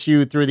influenced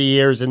you through the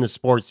years in the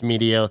sports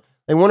media?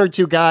 And one or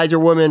two guys or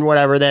women,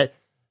 whatever, that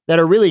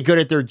are really good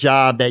at their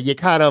job that you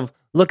kind of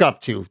look up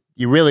to.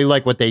 You really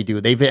like what they do.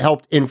 They've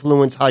helped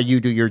influence how you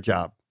do your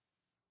job.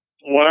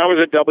 When I was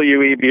at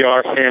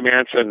WEBR, Sam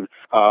Hansen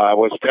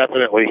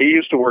he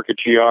used to work at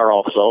GR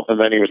also, and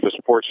then he was the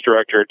sports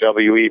director at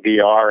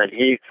WEBR, and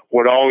he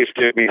would always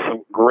give me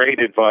some great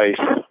advice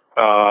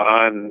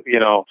on,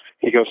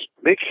 he goes,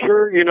 make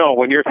sure,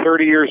 when you're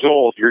 30 years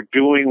old, you're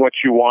doing what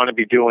you want to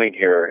be doing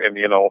here. And,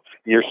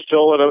 you're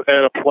still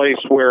at a place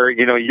where,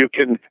 you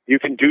can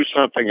do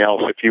something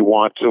else if you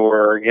want to,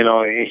 or,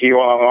 he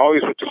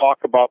always would talk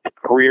about the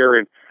career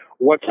and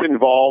what's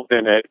involved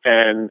in it.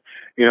 And,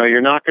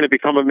 you're not going to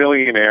become a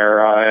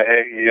millionaire,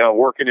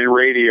 working in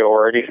radio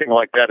or anything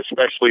like that,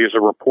 especially as a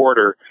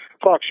reporter.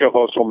 Talk show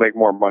hosts will make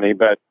more money,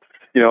 but,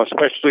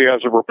 especially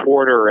as a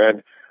reporter.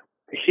 And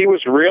he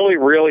was really,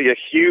 really a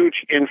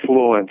huge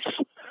influence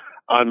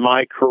on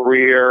my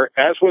career,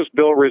 as was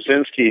Bill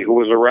Rosinski, who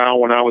was around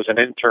when I was an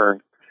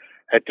intern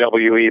at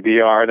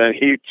WEBR. Then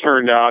he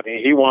turned out,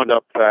 he wound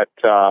up at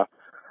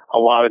a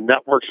lot of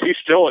networks. He's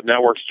still at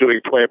networks doing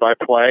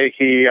play-by-play.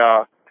 He,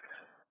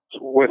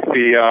 with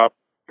the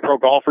Pro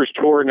Golfers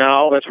Tour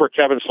now, that's where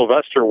Kevin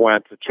Sylvester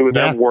went. The two of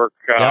them work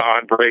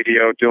on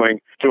radio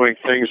doing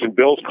things. And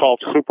Bill's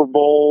called Super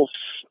Bowls.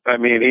 I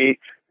mean,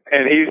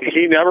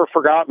 he never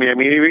forgot me. I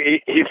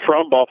mean, he's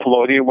from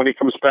Buffalo. When he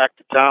comes back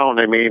to town,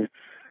 I mean,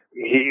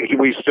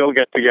 we still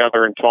get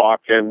together and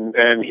talk.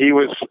 And he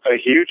was a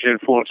huge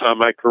influence on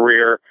my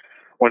career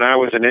when I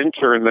was an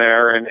intern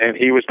there. And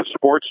he was the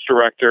sports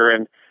director.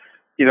 And,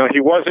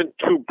 he wasn't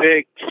too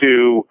big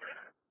to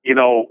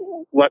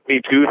let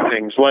me do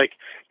things. Like,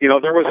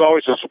 there was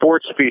always a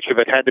sports feature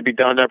that had to be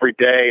done every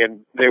day,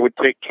 and they would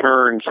take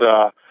turns.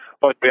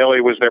 Bud Bailey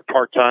was their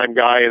part-time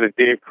guy, and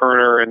Dave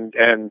Kerner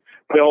and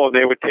Bill, and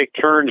they would take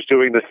turns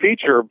doing the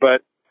feature.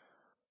 But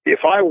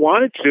if I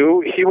wanted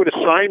to, he would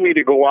assign me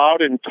to go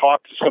out and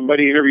talk to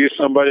somebody, interview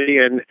somebody,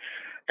 and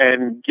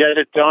get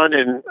it done.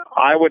 And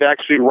I would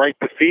actually write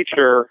the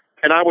feature,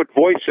 and I would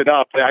voice it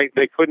up.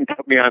 They couldn't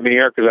put me on the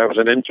air because I was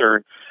an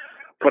intern,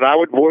 but I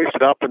would voice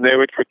it up, and they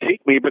would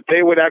critique me. But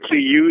they would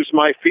actually use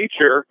my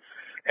feature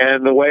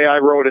and the way I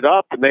wrote it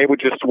up, and they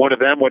would one of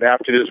them would have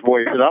to just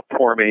voice it up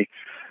for me.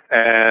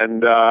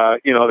 And,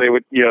 they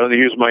would, they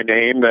use my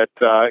name that,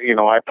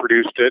 I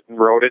produced it and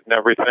wrote it and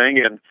everything.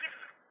 And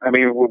I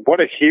mean, what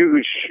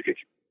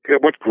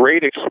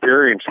great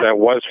experience that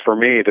was for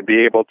me to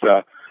be able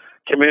to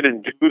come in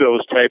and do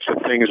those types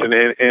of things in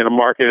a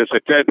market. As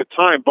at the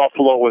time,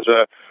 Buffalo was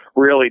a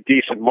really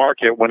decent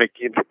market when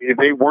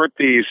they weren't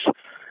these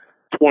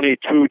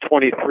 22,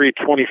 23,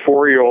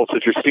 24-year-olds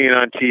that you're seeing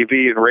on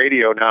TV and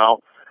radio now.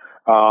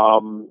 It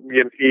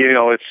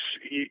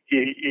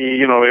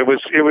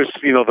was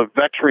the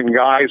veteran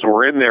guys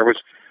were in there. It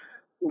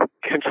was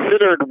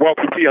considered what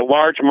would be a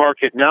large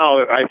market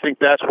now. I think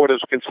that's what it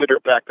was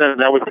considered back then.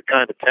 That was the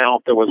kind of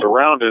talent that was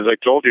around. As I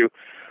told you,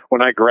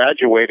 when I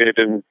graduated,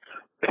 and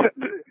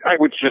I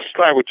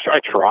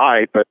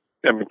tried, but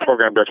I mean,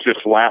 program directors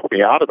just laughed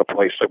me out of the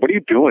place. Like, what are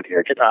you doing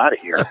here? Get out of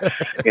here.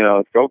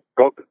 Go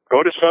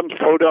to some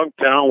podunk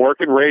town,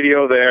 work in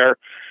radio there.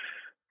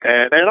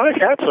 And I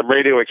had some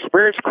radio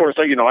experience. Of course,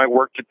 I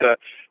worked at the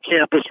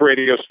campus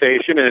radio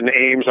station in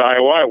Ames,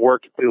 Iowa. I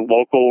worked at the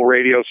local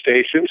radio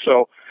station.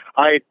 So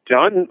I had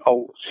done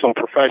some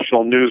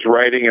professional news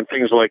writing and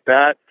things like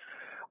that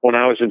when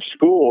I was in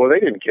school. They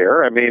didn't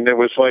care. I mean, it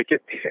was like,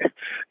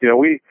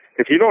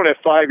 if you don't have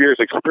 5 years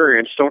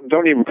experience,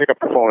 don't even pick up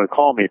the phone and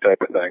call me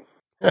type of thing.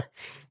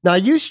 Now,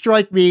 you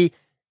strike me,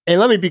 and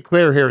let me be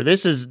clear here,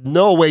 this is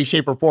no way,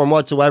 shape, or form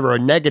whatsoever a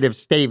negative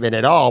statement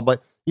at all,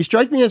 but you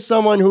strike me as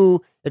someone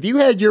who, if you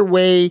had your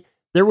way,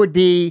 there would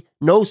be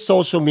no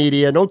social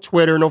media, no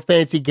Twitter, no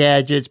fancy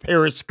gadgets,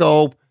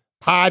 Periscope,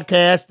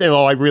 podcast. And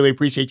I really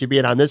appreciate you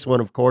being on this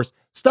one, of course.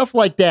 Stuff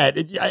like that.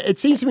 It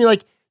seems to me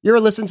like you're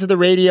listening to the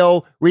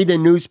radio, read the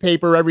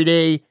newspaper every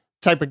day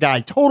type of guy.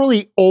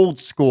 Totally old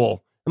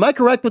school. Am I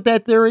correct with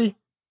that theory?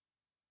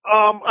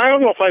 I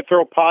don't know if I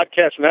throw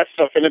podcasts and that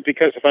stuff in it,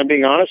 because if I'm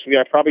being honest with you,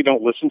 I probably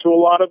don't listen to a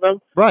lot of them.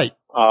 Right.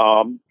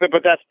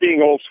 But that's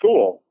being old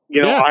school.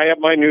 Yeah. I have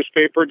my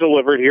newspaper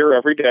delivered here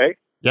every day.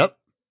 Yep.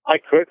 I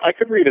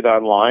could read it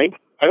online.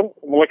 I'm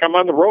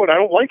on the road. I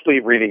don't like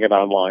reading it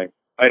online.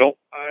 I don't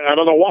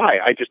know why.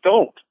 I just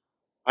don't.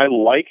 I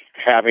like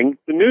having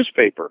the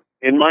newspaper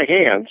in my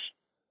hands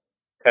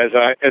as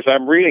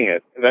I'm reading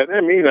it.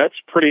 That's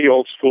pretty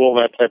old school,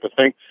 that type of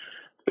thing.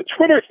 The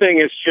Twitter thing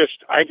is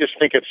I just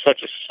think it's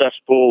such a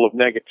cesspool of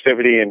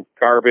negativity and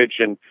garbage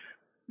and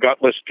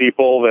gutless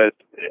people that,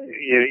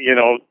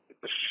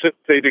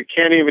 they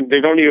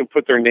don't even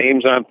put their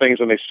names on things,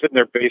 and they sit in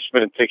their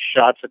basement and take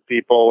shots at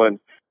people. And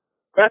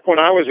back when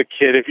I was a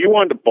kid, if you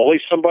wanted to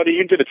bully somebody,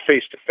 you did it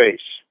face to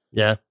face.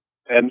 Yeah.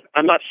 And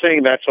I'm not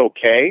saying that's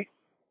okay,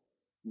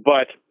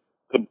 but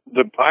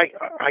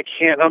I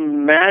can't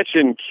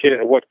imagine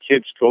what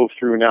kids go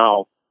through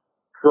now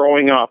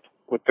growing up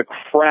with the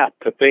crap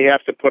that they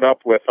have to put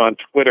up with on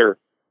Twitter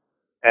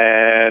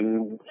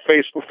and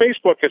Facebook.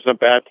 Facebook isn't a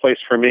bad place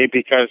for me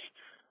because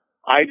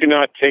I do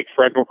not take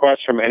friend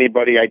requests from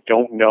anybody I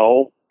don't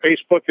know.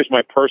 Facebook is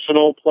my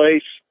personal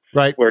place,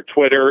 right? Where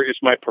Twitter is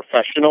my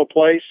professional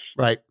place,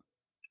 right?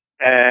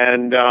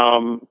 And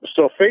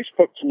so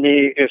Facebook to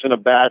me isn't a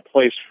bad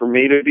place for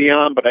me to be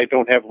on, but I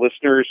don't have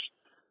listeners,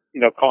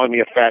 calling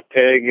me a fat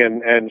pig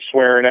and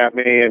swearing at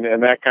me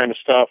and that kind of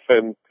stuff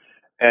and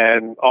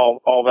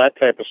all that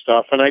type of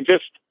stuff. And I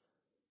just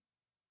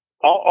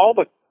all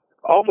the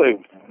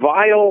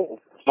vile.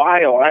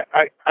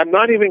 I'm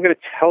not even going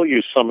to tell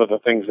you some of the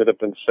things that have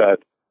been said.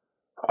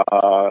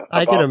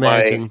 I can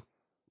imagine.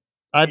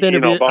 I've been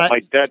about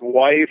my dead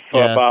wife,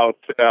 about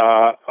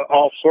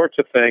all sorts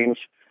of things.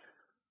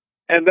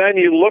 And then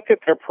you look at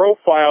their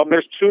profile, and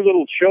there's two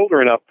little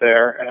children up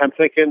there, and I'm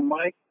thinking,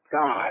 my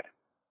God,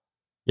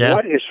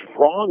 what is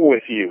wrong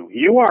with you?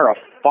 You are a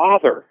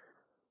father.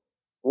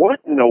 What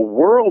in the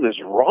world is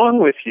wrong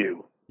with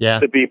you? Yeah.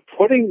 To be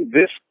putting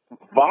this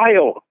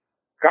vile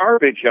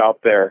garbage out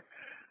there,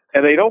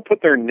 and they don't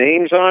put their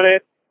names on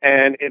it,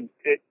 and it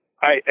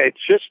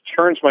just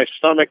turns my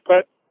stomach.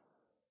 But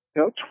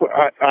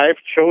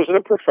I've chosen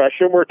a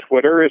profession where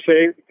Twitter is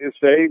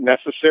a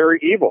necessary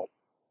evil,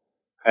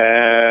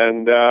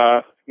 and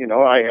I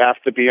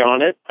have to be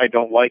on it. I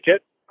don't like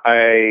it.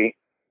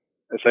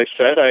 As I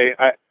said,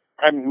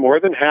 I'm more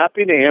than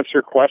happy to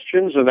answer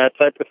questions and that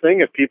type of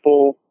thing if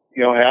people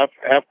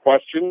have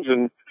questions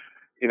and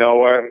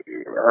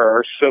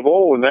are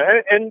civil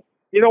and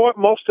you know what,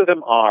 most of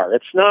them are.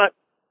 It's not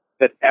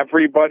that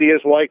everybody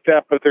is like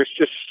that, but there's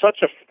just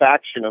such a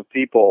faction of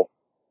people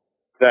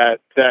that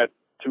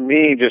to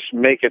me just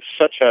make it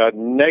such a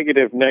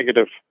negative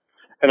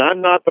And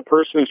I'm not the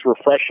person who's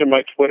refreshing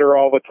my Twitter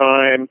all the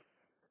time.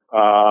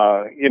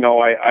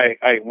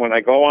 I when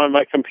I go on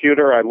my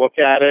computer, I look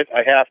at it.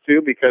 I have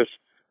to, because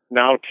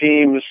now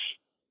teams,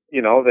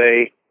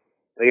 they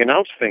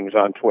announce things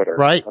on Twitter.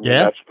 Right.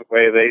 Yeah. That's the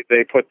way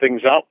they put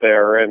things out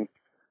there. And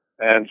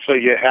so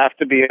you have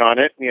to be on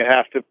it, and you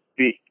have to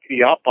be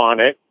up on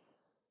it.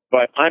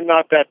 But I'm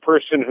not that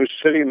person who's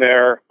sitting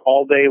there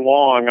all day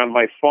long on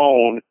my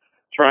phone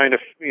trying to,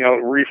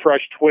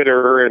 refresh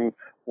Twitter and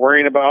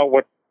worrying about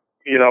what,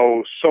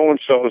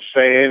 so-and-so is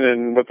saying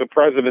and what the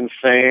president's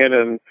saying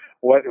and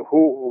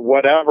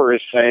whatever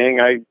is saying.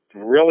 I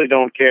really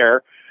don't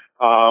care.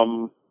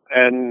 I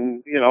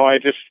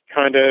just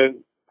kind of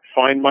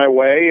find my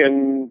way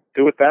and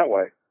do it that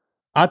way.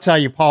 I'll tell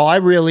you, Paul, I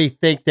really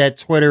think that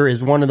Twitter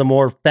is one of the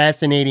more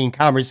fascinating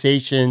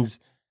conversations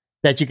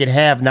that you could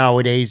have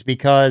nowadays,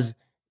 because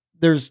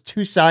there's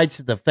two sides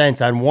to the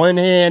fence. On one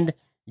hand,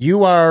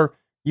 you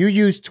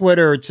use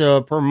Twitter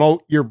to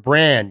promote your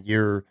brand,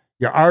 your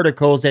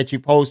articles that you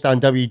post on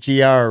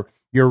WGR,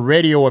 your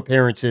radio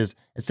appearances,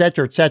 et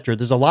cetera, et cetera.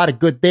 There's a lot of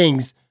good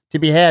things to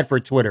be had for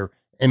Twitter.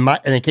 In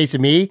the case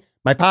of me,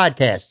 my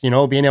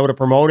podcast, being able to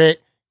promote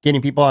it,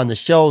 getting people on the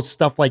show,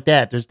 stuff like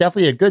that. There's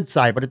definitely a good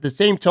side, but at the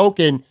same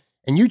token,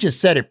 and you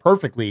just said it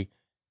perfectly,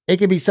 it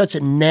can be such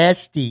a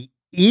nasty,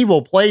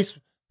 evil place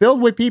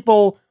filled with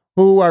people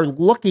who are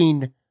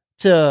looking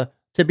to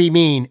be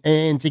mean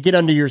and to get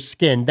under your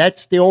skin.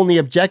 That's the only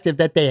objective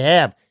that they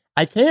have.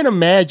 I can't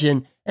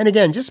imagine. And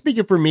again, just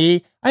speaking for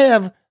me, I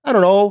have,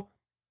 a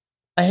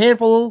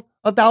handful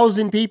of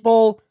 1,000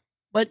 people,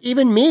 but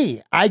even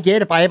me, I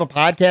get if I have a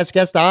podcast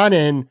guest on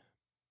and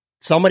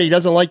somebody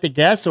doesn't like the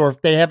guest, or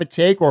if they have a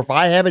take, or if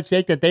I have a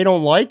take that they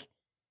don't like,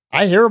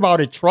 I hear about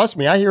it. Trust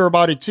me, I hear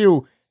about it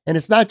too. And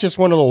it's not just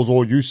one of those,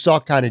 oh, you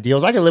suck kind of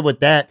deals. I can live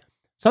with that.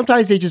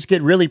 Sometimes they just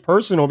get really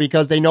personal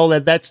because they know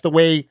that that's the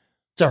way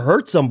to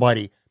hurt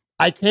somebody.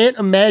 I can't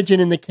imagine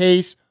in the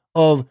case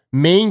of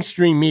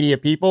mainstream media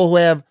people who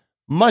have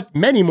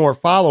many more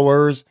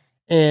followers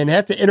and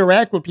have to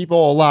interact with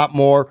people a lot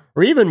more,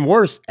 or even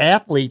worse,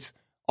 athletes,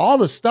 all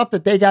the stuff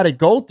that they got to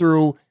go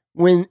through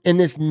when in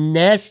this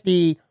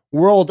nasty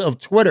world of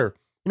Twitter.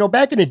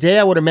 Back in the day,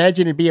 I would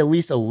imagine it'd be at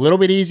least a little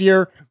bit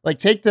easier. Like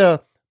take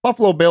the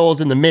Buffalo Bills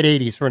in the mid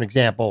 80s, for an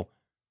example.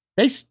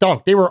 They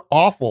stunk. They were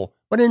awful.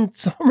 But in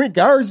some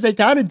regards, they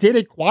kind of did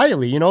it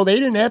quietly. They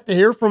didn't have to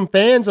hear from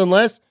fans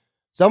unless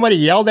somebody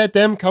yelled at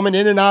them coming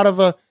in and out of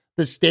the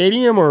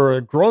stadium or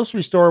a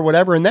grocery store or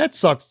whatever. And that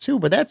sucks too,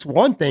 but that's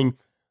one thing.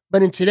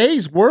 But in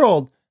today's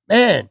world,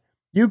 man,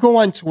 you go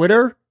on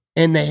Twitter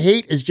and the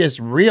hate is just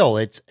real.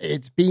 It's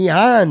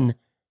beyond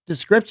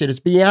description. It's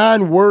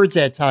beyond words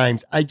at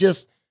times. I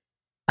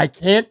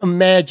can't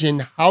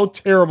imagine how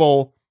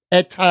terrible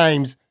at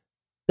times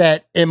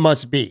that it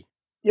must be.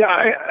 Yeah,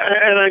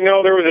 I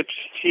know there was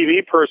a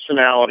TV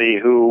personality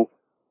who,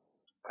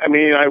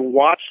 I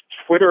watched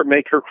Twitter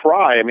make her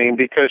cry.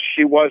 Because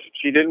she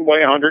didn't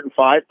weigh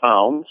 105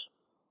 pounds.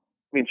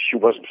 She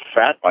wasn't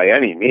fat by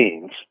any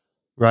means.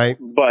 Right.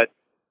 But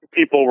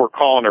people were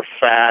calling her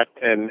fat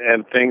and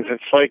things.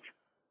 It's like,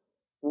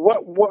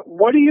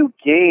 what do you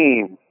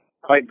gain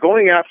by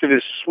going after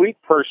this sweet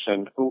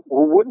person who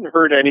wouldn't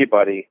hurt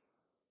anybody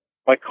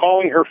by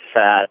calling her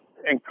fat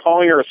and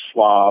calling her a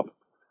slob?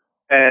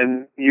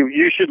 And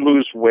you should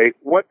lose weight.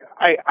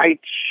 I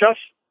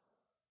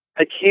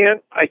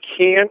can't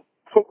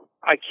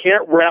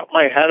wrap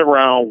my head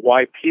around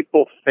why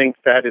people think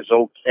that is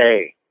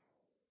okay.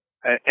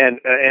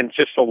 And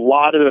just a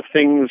lot of the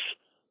things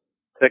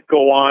that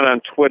go on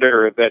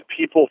Twitter that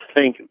people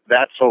think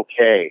that's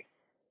okay.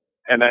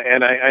 And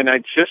I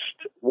just,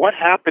 what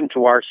happened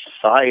to our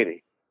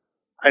society?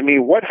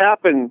 What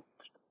happened?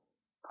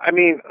 I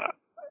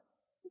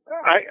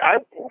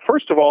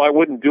first of all, I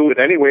wouldn't do it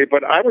anyway,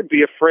 but I would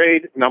be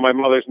afraid. Now my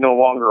mother's no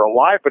longer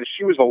alive, but if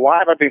she was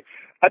alive, I'd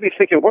be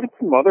thinking, what if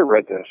my mother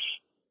read this?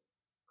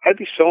 I'd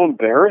be so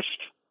embarrassed,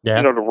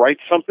 to write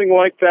something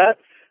like that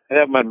and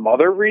have my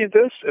mother read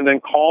this and then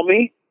call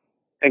me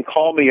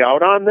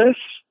out on this.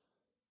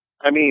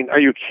 Are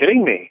you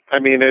kidding me?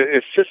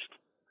 It's just,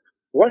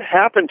 what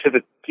happened to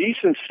the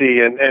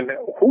decency and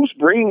who's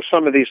bringing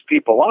some of these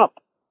people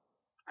up?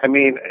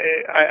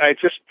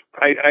 Just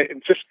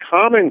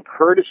common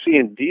courtesy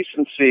and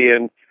decency.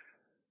 And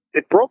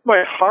it broke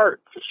my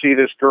heart to see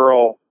this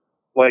girl,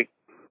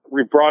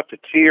 brought to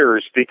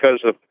tears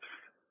because of,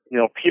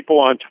 people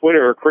on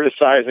Twitter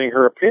criticizing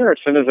her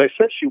appearance. And as I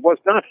said, she was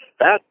not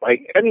fat by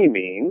any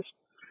means,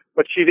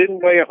 but she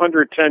didn't weigh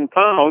 110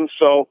 pounds.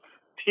 So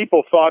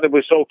people thought it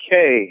was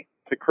okay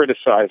to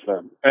criticize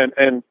them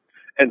and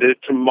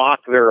to mock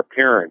their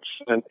appearance.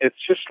 And it's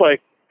just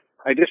like,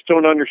 I just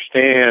don't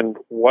understand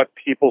what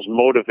people's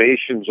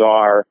motivations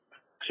are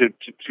to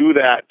do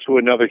that to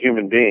another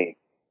human being.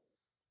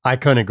 I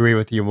couldn't agree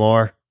with you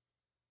more.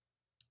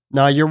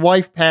 Now, your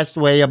wife passed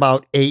away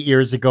about 8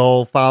 years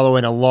ago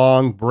following a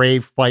long,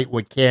 brave fight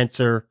with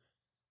cancer.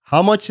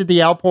 How much did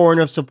the outpouring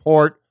of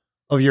support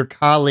of your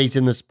colleagues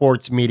in the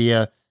sports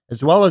media,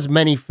 as well as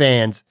many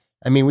fans,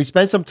 I mean, we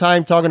spent some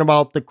time talking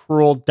about the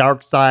cruel,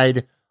 dark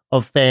side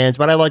of fans,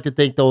 but I like to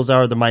think those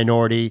are the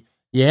minority.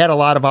 You had a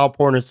lot of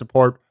outpouring of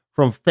support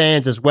from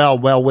fans as well,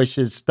 well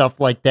wishes, stuff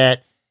like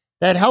that.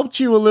 That helped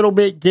you a little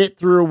bit get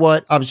through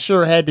what I'm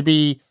sure had to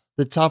be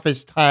the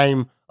toughest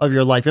time of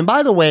your life. And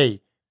by the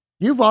way,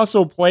 you've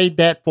also played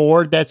that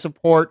forward, that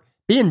support,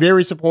 being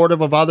very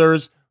supportive of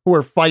others who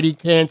are fighting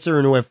cancer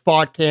and who have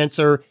fought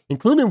cancer,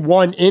 including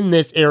one in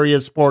this area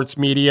sports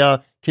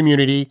media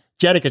community,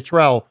 Jenna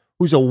Cottrell,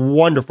 who's a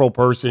wonderful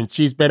person.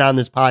 She's been on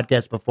this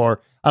podcast before.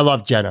 I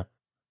love Jenna.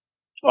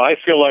 Well, I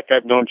feel like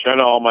I've known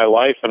Jenna all my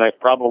life, and I've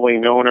probably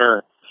known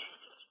her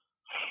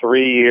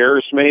 3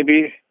 years,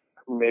 maybe.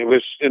 It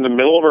was in the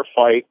middle of her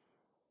fight.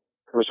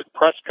 There was a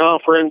press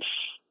conference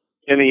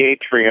in the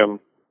atrium,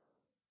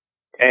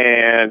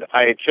 and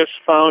I had just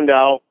found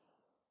out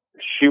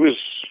she was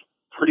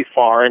pretty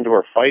far into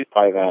her fight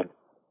by then.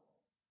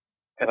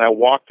 And I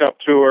walked up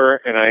to her,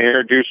 and I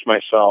introduced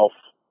myself,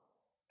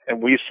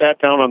 and we sat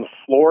down on the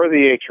floor of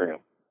the atrium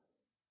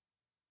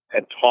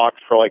and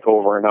talked for like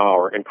over an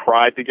hour and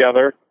cried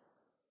together.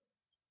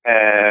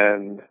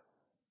 And,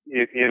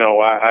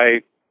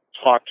 I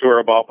talked to her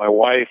about my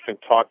wife and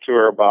talked to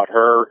her about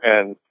her,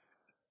 and,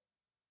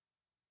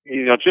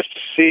 just to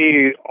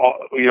see,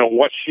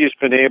 what she's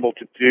been able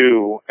to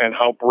do and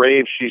how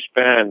brave she's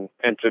been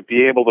and to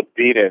be able to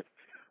beat it.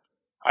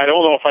 I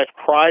don't know if I've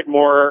cried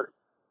more,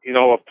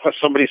 of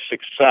somebody's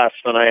success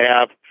than I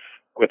have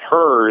with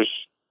hers.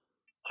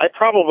 I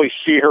probably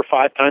see her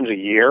 5 times a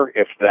year,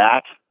 if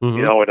that,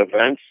 at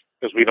events,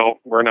 because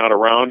we're not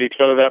around each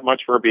other that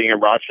much for being in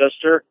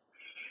Rochester.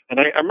 And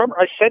I remember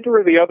I said to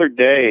her the other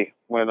day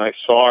when I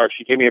saw her,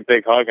 she gave me a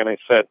big hug, and I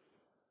said,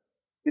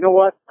 you know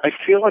what? I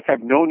feel like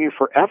I've known you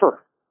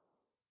forever.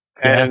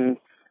 Yeah.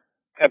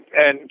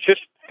 And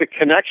just the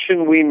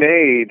connection we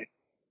made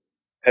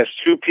as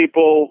two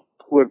people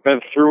who have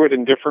been through it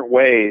in different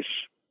ways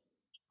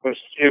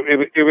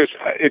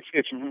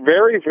it's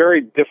very,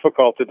 very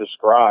difficult to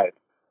describe.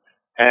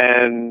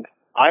 And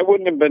I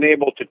wouldn't have been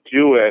able to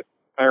do it.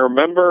 I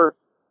remember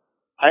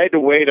I had to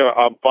wait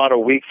about a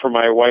week for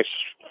my wife's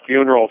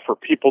funeral for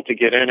people to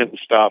get in and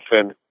stuff.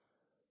 And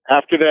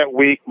after that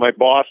week, my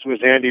boss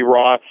was Andy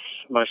Roth.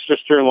 My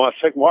sister-in-law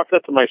walked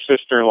up to my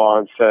sister-in-law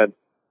and said,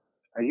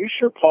 "Are you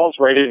sure Paul's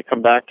ready to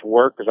come back to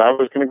work? Because I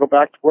was going to go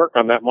back to work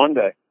on that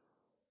Monday."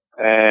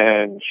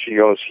 And she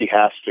goes, "He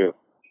has to.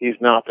 He's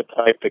not the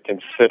type that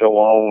can sit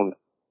alone."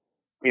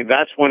 I mean,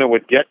 that's when it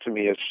would get to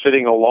me, is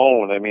sitting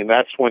alone. I mean,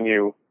 that's when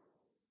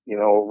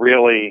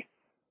really,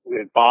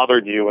 it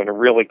bothered you and it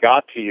really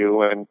got to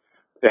you. And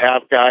to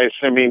have guys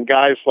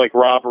like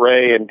Rob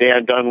Ray and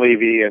Dan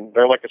Dunleavy, and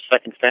they're like a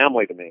second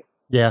family to me.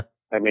 Yeah.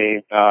 I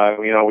mean,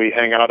 we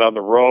hang out on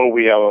the road.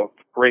 We have a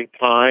great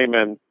time.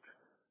 And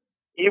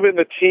even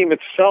the team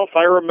itself,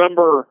 I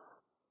remember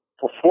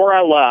before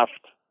I left,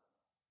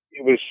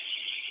 it was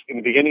in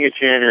the beginning of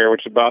January,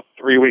 which is about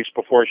 3 weeks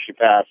before she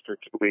passed, or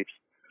 2 weeks.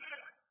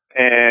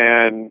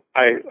 And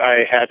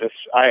I had to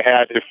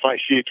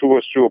fight. She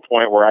was to a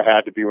point where I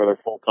had to be with her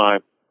full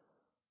time.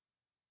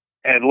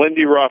 And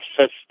Lindy Ruff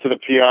says to the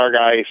PR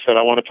guy, he said,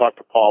 "I want to talk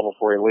to Paul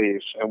before he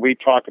leaves." And we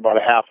talked about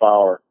a half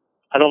hour.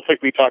 I don't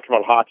think we talked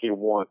about hockey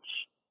once.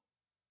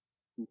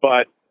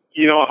 But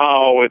you know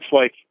how it's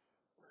like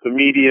the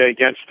media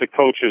against the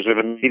coaches or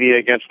the media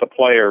against the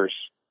players.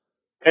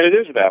 And it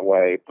is that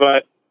way.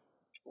 But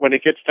when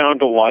it gets down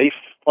to life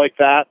like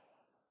that,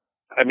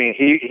 I mean,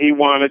 he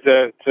wanted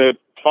to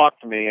talk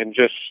to me and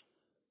just,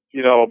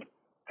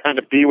 kind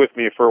of be with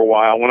me for a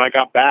while. When I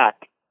got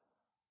back,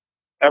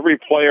 every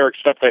player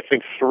except I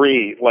think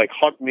 3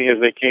 hugged me as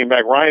they came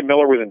back. Ryan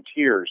Miller was in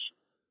tears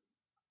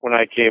when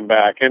I came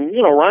back. And,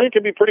 Ryan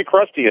can be pretty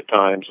crusty at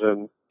times,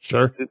 and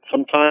Sure. it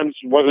sometimes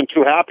wasn't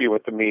too happy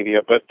with the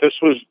media, but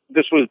this was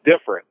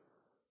different.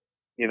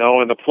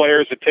 And the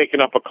players had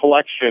taken up a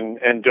collection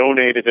and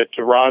donated it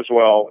to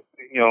Roswell,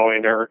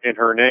 in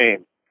her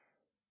name.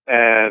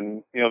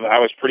 And, I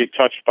was pretty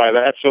touched by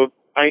that. So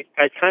I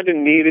kind of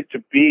needed to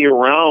be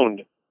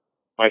around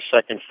my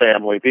second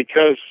family,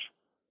 because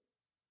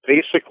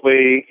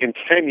basically in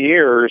 10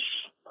 years,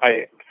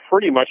 I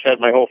pretty much had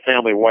my whole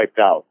family wiped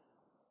out.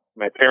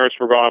 My parents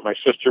were gone. My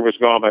sister was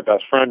gone. My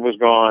best friend was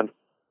gone.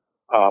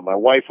 My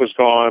wife was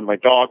gone. My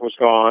dog was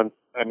gone.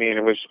 I mean,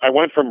 I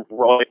went from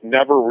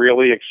never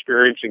really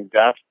experiencing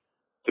death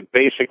to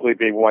basically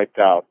being wiped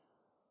out.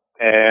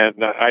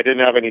 And I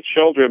didn't have any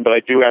children, but I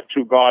do have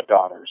 2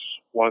 goddaughters,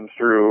 one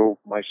through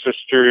my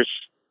sister's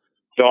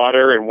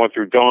daughter and one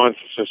through Dawn's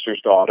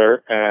sister's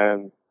daughter.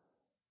 And,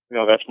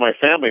 that's my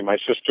family, my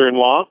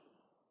sister-in-law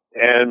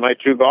and my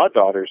 2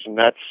 goddaughters. And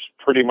that's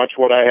pretty much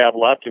what I have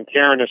left. And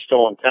Karen is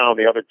still in town.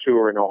 The other 2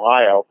 are in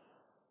Ohio.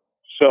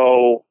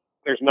 So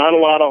there's not a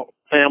lot of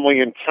family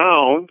in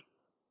town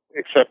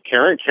except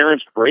Karen.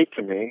 Karen's great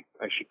to me.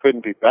 She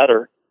couldn't be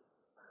better.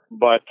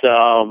 But,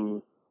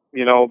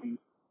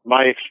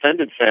 my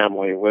extended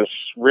family was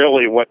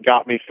really what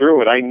got me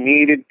through it. I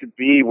needed to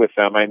be with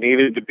them. I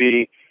needed to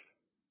be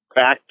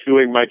back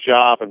doing my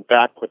job and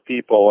back with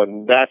people,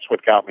 and that's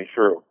what got me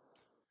through.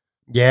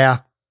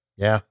 Yeah.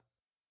 Yeah.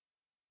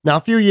 Now,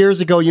 a few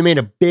years ago, you made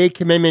a big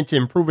commitment to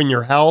improving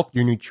your health,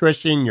 your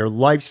nutrition, your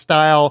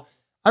lifestyle.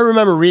 I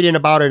remember reading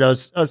about it,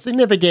 a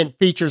significant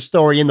feature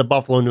story in the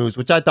Buffalo News,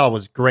 which I thought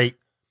was great.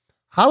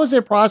 How has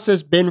that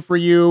process been for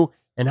you,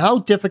 and how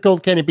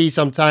difficult can it be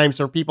sometimes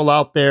for people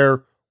out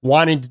there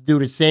wanting to do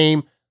the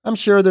same? I'm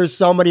sure there's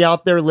somebody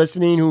out there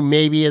listening who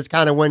maybe has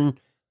kind of went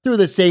through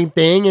the same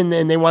thing and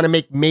they want to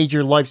make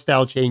major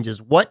lifestyle changes.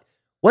 What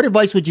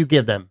advice would you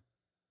give them?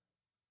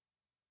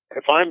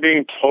 If I'm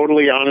being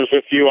totally honest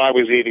with you, I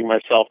was eating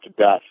myself to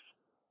death.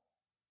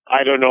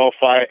 I don't know if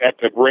at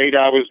the rate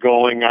I was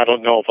going, I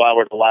don't know if I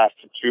would have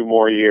lasted 2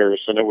 more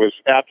years. And it was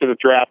after the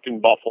draft in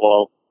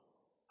Buffalo,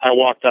 I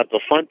walked out the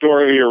front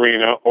door of the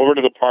arena, over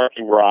to the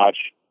parking garage,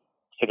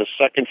 to the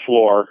second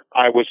floor.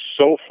 I was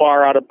so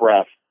far out of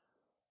breath,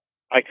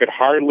 I could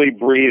hardly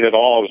breathe at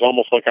all. It was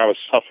almost like I was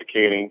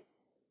suffocating.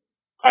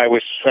 I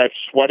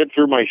sweated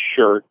through my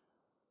shirt.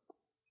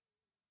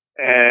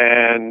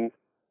 And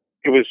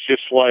it was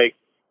just like,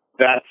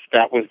 that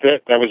was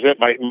it. That was it.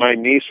 My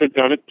niece had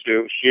done it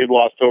too. She had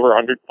lost over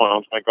 100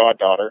 pounds, my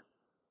goddaughter.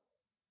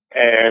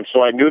 And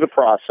so I knew the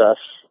process.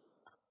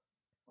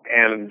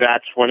 And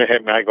that's when it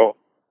hit me. I go,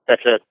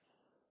 that's it.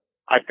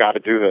 I've got to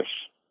do this.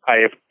 I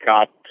have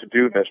got to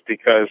do this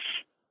because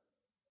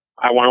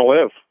I want to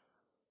live.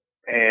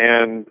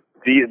 And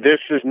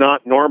this is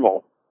not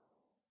normal.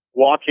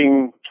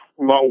 Walking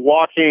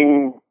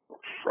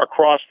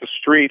across the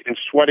street and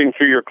sweating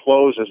through your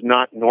clothes is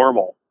not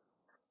normal.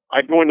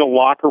 I'd go in the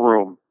locker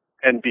room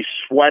and be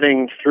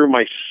sweating through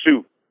my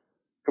suit.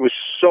 It was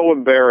so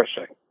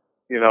embarrassing,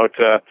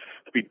 to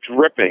be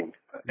dripping.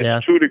 Yeah.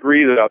 It's 2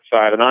 degrees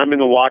outside, and I'm in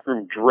the locker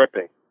room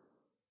dripping.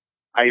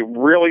 I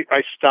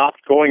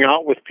stopped going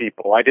out with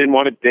people. I didn't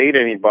want to date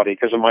anybody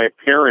because of my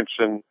appearance,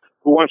 and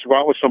who wants to go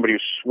out with somebody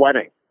who's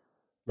sweating?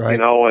 Right.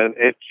 And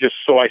it just,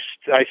 so I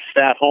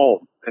sat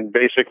home and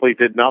basically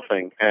did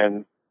nothing.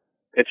 And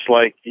it's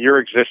like, you're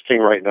existing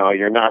right now.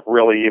 You're not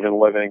really even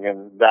living.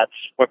 And that's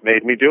what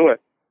made me do it.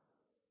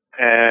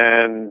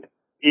 And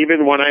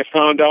even when I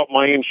found out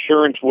my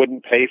insurance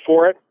wouldn't pay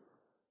for it,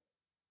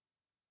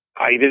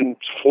 I didn't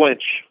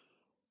flinch.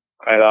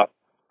 I thought,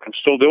 I'm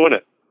still doing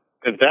it.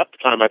 At that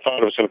time, I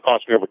thought it was going to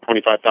cost me over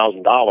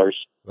 $25,000.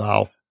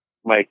 Wow.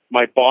 My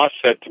boss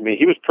said to me,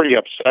 he was pretty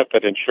upset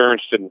that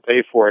insurance didn't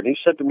pay for it. And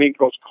he said to me, he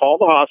goes, call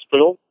the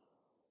hospital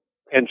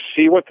and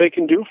see what they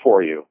can do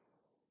for you.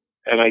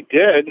 And I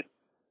did.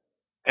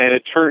 And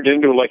it turned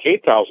into like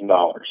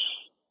 $8,000,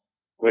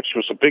 which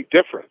was a big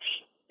difference,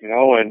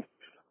 but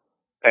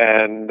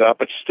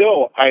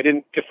still I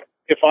didn't,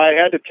 if I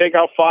had to take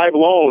out 5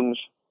 loans,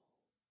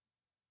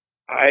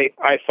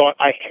 I thought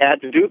I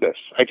had to do this.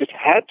 I just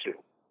had to.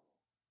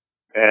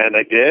 And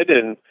I did.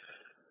 And,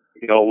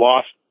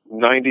 lost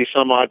 90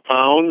 some odd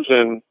pounds.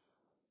 And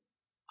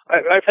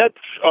I've had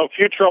a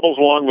few troubles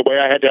along the way.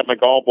 I had to have my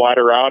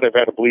gallbladder out. I've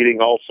had a bleeding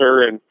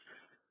ulcer, and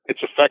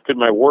it's affected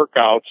my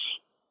workouts.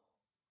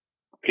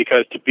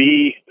 Because to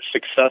be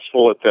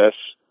successful at this,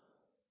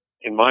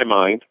 in my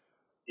mind,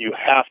 you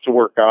have to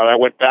work out. I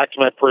went back to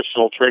my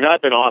personal trainer.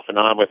 I've been off and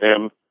on with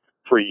him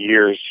for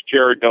years.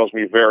 Jared knows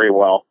me very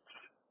well.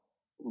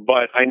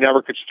 But I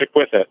never could stick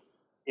with it,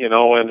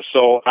 and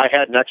so I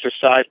hadn't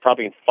exercised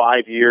probably in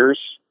 5 years.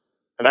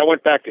 And I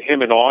went back to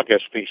him in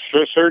August. The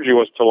surgery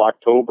was till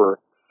October.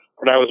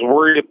 But I was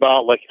worried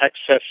about like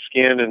excess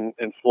skin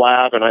and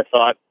flab. And I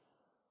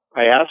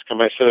asked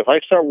him, I said, if I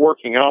start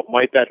working out,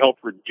 might that help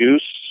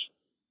reduce?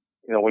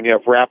 When you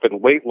have rapid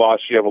weight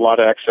loss, you have a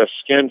lot of excess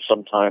skin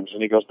sometimes.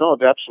 And he goes, no,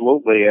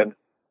 absolutely. And,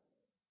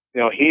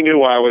 he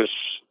knew I was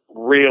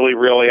really,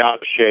 really out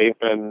of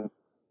shape. And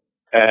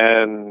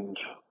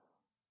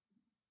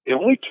it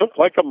only took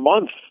like a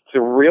month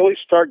to really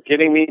start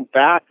getting me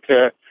back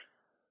to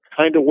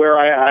kind of where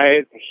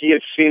he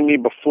had seen me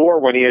before,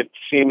 when he had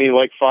seen me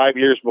like 5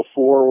 years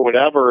before or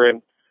whatever.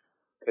 And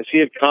as he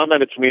had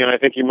commented to me, and I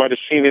think you might have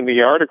seen in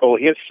the article,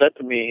 he had said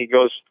to me, he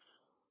goes,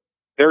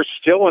 there's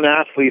still an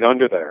athlete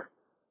under there.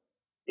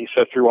 He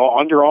said,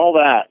 under all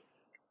that,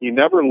 you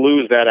never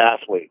lose that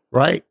athlete.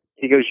 Right.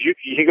 He goes,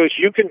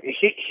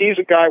 he's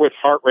a guy with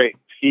heart rate.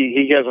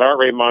 He has a heart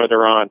rate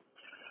monitor on.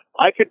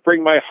 I could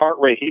bring my heart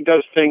rate. He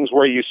does things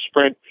where you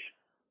sprint,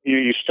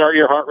 you start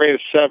your heart rate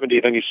at 70,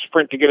 then you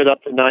sprint to get it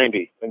up to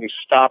 90, then you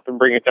stop and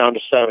bring it down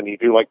to 70. You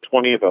do like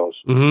 20 of those.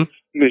 Mm-hmm.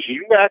 He goes,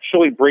 you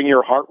actually bring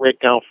your heart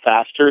rate down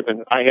faster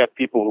than I have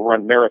people who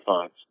run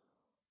marathons.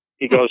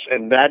 He goes,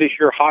 and that is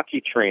your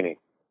hockey training.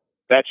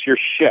 That's your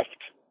shift,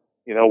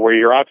 where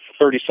you're out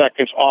for 30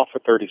 seconds, off for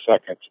 30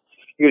 seconds.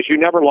 He goes, you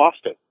never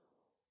lost it.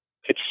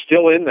 It's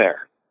still in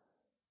there.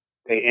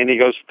 And he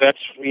goes, that's,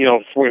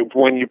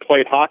 when you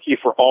played hockey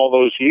for all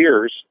those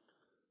years,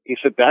 he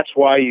said, that's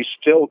why you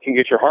still can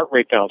get your heart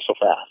rate down so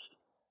fast.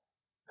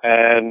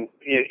 And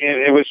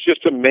it was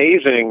just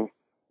amazing.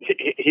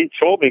 He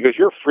told me, he goes,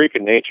 you're a freak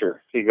of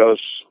nature. He goes,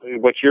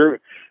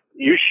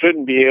 you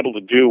shouldn't be able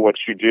to do what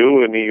you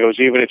do. And he goes,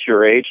 even at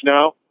your age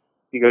now,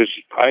 he goes,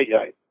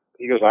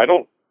 I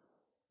don't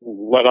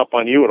let up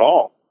on you at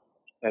all.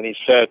 And he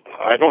said,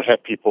 I don't have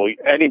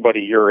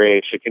anybody your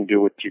age that can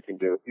do what you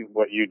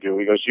do.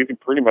 He goes, you can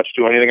pretty much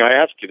do anything I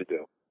ask you to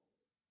do.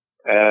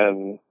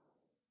 And,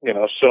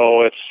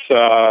 so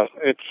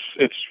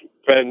it's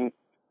been,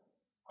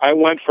 I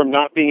went from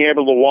not being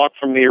able to walk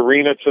from the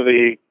arena to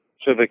the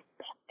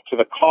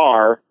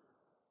car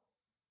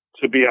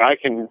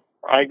to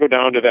I go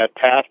down to that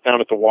path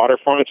down at the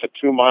waterfront. It's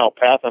a 2-mile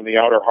path on the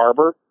outer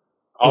harbor.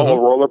 I'll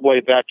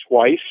rollerblade that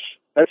twice.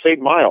 That's 8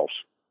 miles.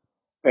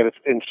 And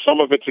some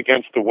of it's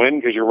against the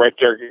wind because you're right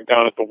there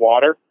down at the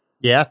water.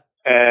 Yeah.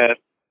 And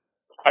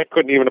I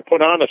couldn't even have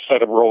put on a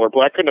set of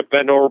rollerblades. I couldn't have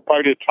bent over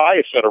probably to tie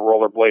a set of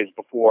rollerblades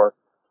before.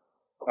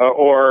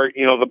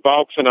 The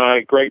Bouks and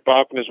I, Greg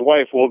Bouk and his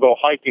wife, will go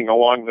hiking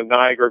along the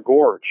Niagara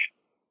Gorge.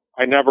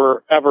 I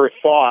never, ever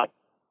thought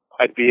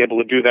I'd be able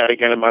to do that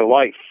again in my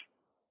life.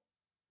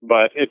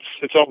 But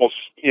it's almost,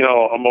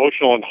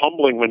 emotional and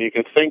humbling when you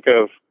can think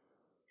of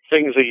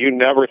things that you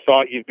never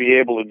thought you'd be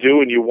able to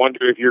do, and you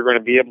wonder if you're going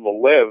to be able to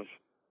live.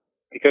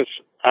 Because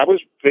I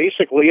was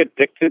basically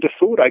addicted to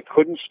food. I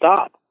couldn't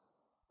stop.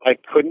 I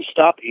couldn't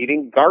stop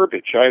eating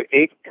garbage. I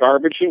ate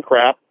garbage and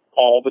crap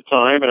all the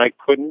time, and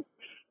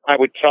I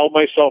would tell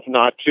myself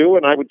not to,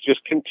 and I would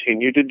just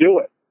continue to do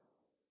it.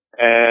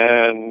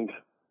 And,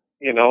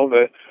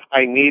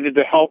 I needed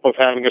the help of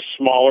having a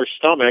smaller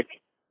stomach.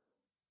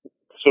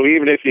 So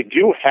even if you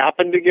do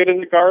happen to get in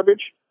the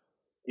garbage,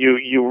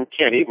 you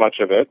can't eat much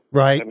of it.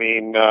 Right. I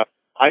mean,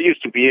 I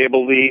used to be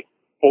able to eat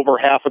over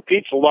half a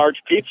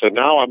large pizza.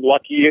 Now I'm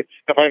lucky if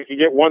I can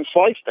get one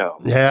slice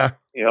down. Yeah.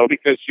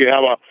 Because you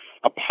have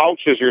a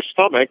pouch as your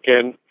stomach,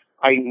 and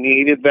I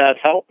needed that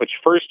help. But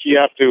first you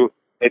have to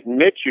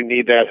admit you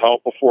need that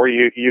help before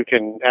you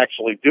can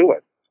actually do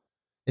it.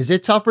 Is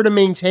it tougher to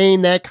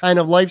maintain that kind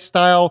of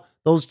lifestyle,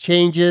 those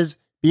changes,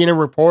 being a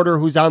reporter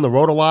who's on the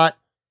road a lot?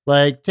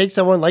 Like, take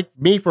someone like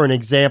me, for an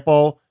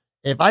example.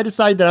 If I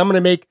decide that I'm going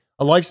to make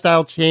a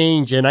lifestyle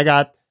change and I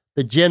got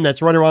the gym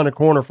that's running around the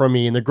corner from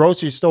me and the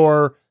grocery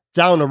store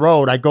down the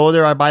road, I go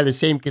there, I buy the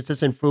same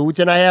consistent foods,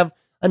 and I have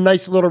a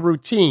nice little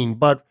routine.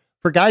 But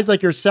for guys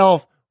like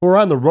yourself who are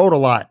on the road a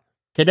lot,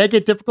 can that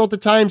get difficult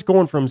at times,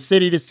 going from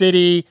city to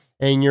city,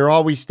 and you're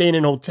always staying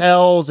in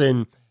hotels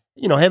and,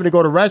 having to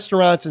go to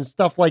restaurants and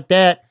stuff like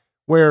that,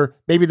 where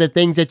maybe the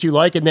things that you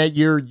like and that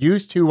you're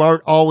used to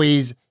aren't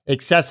always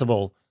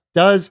accessible?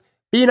 Does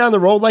being on the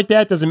road like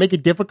that, does it make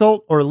it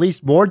difficult, or at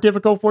least more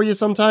difficult for you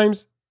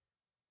sometimes?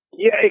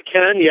 Yeah, it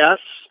can, yes.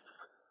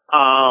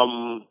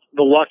 The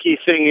lucky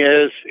thing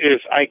is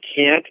I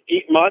can't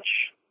eat much.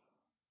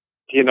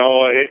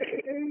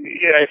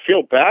 I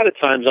feel bad at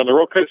times on the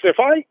road, because if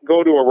I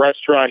go to a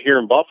restaurant here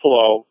in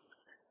Buffalo,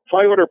 if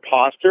I order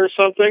pasta or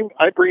something,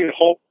 I bring it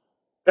home.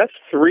 That's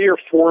 3 or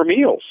 4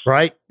 meals.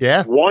 Right.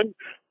 Yeah. One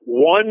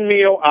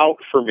meal out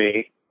for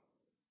me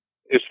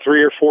is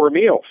 3 or 4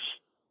 meals,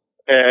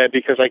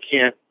 because I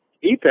can't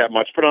eat that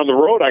much. But on the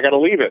road, I got to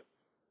leave it.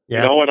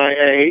 Yeah. And I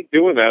hate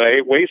doing that. I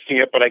hate wasting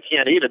it, but I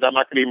can't eat it. I'm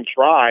not going to even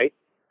try.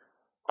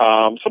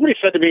 Somebody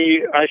said to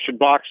me I should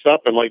box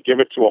up and give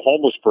it to a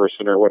homeless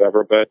person or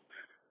whatever, but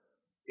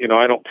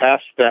I don't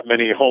pass that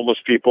many homeless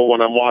people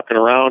when I'm walking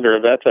around or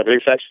that type.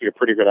 It's actually a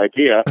pretty good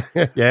idea.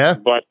 Yeah.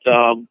 But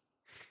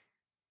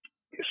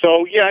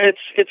so yeah,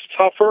 it's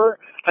tougher.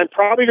 I'm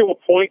probably to a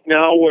point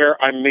now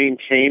where I'm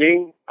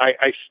maintaining.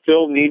 I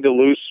still need to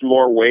lose some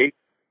more weight.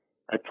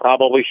 I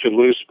probably should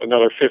lose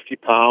another 50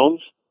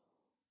 pounds.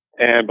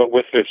 But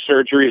with the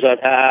surgeries I've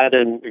had,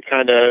 and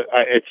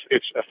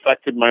it's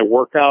affected my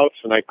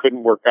workouts, and I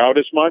couldn't work out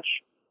as much.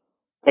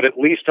 But at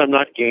least I'm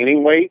not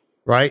gaining weight.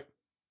 Right.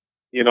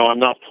 I'm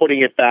not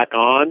putting it back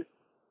on.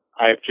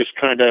 I've just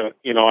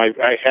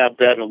I have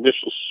that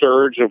initial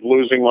surge of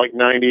losing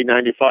 90,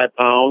 95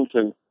 pounds,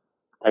 and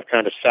I've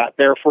kind of sat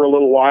there for a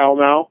little while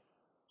now.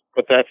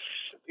 But that's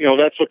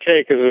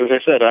okay, because as I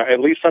said, at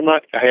least I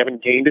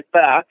haven't gained it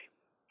back.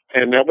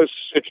 And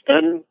it's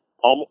been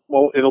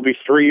it'll be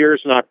 3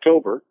 years in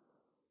October.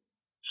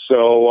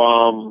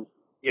 So,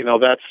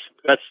 that's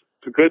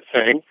the good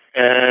thing.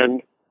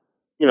 And,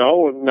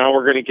 now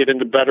we're going to get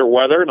into better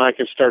weather, and I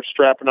can start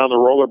strapping on the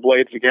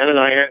rollerblades again.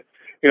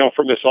 And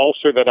from this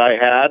ulcer that I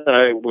had,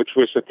 which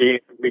was at the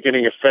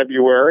beginning of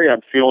February,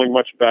 I'm feeling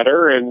much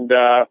better. And,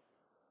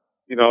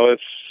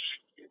 it's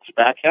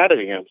back at it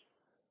again.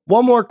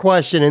 One more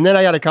question, and then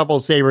I got a couple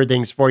of savor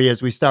things for you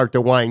as we start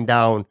to wind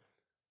down.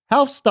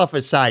 Health stuff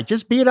aside,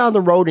 just being on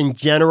the road in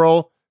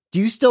general,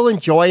 do you still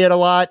enjoy it a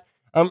lot?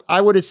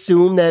 I would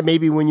assume that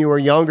maybe when you were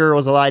younger, it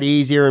was a lot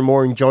easier and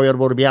more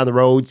enjoyable to be on the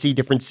road, see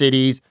different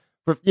cities,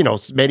 for,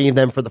 many of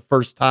them for the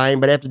first time.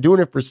 But after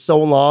doing it for so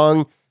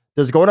long,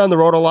 does going on the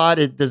road a lot,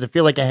 does it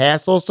feel like a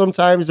hassle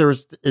sometimes, or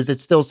is it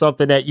still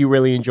something that you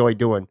really enjoy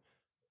doing?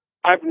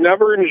 I've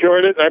never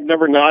enjoyed it. I've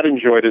never not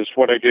enjoyed it. It's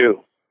what I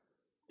do,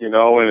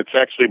 and it's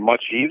actually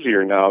much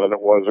easier now than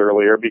it was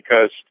earlier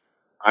because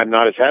I'm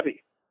not as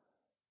heavy.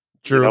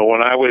 True.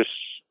 When I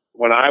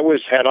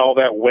was had all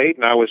that weight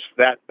and I was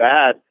that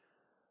bad,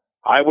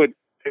 I would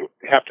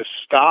have to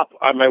stop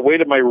on my way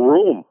to my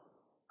room.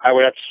 I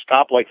would have to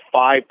stop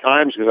 5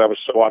 times because I was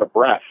so out of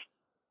breath.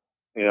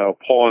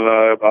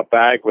 pulling a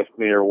bag with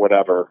me or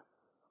whatever.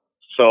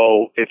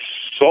 So it's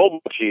so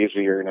much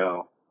easier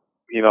now.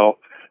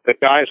 The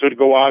guys would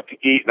go out to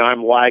eat and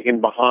I'm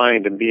lagging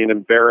behind and being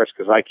embarrassed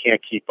because I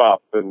can't keep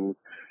up. And,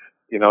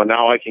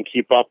 now I can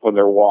keep up when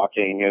they're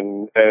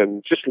walking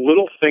and just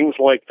little things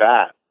like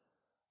that,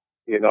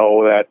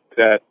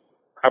 that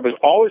I was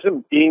always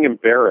being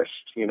embarrassed,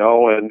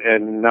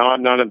 and now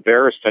I'm not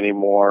embarrassed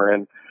anymore.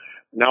 And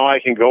now I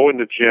can go in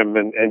the gym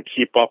and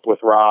keep up with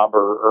Rob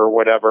or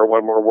whatever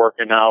when we're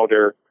working out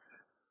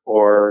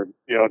or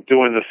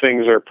doing the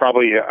things that are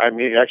probably,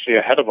 actually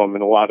ahead of them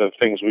in a lot of the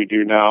things we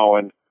do now.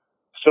 And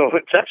so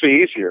it's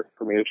actually easier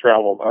for me to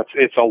travel.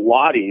 It's a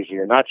lot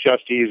easier, not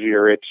just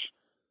easier. It's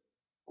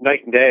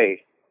night and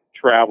day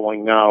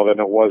traveling now than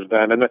it was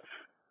then.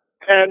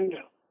 And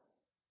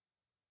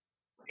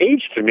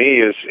age to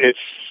me it's,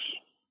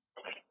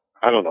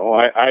 I don't know.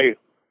 I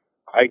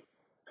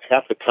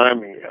half the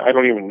time I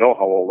don't even know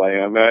how old I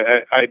am.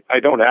 I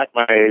don't act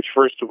my age,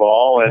 first of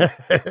all. And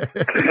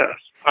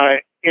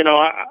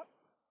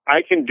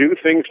I can do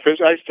things.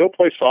 I still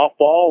play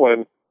softball,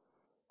 and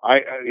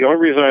the only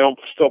reason I don't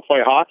still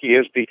play hockey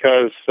is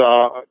because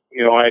I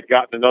had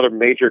gotten another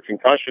major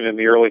concussion in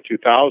the early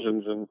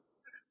 2000s, and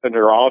the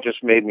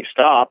neurologist made me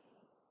stop.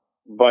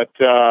 But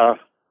I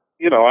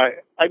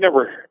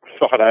never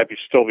thought I'd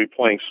still be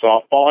playing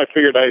softball. I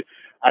figured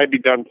I'd be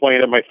done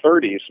playing in my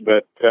 30s.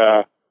 But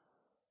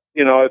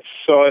it's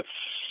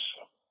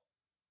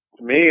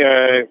to me.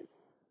 I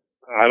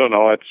don't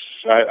know. I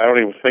don't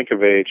even think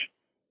of age.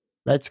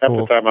 That's cool.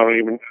 Half the time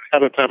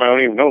I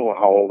don't even know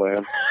how old I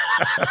am.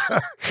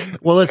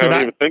 Well, listen, I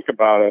don't even think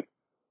about it.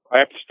 I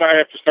have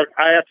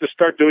to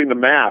start doing the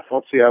math.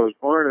 Let's see, I was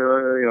born,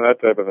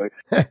 that type of thing.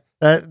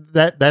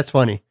 That's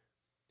funny.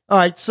 All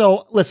right.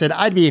 So listen,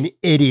 I'd be an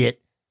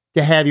idiot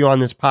to have you on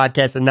this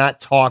podcast and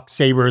not talk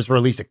Sabres for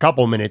at least a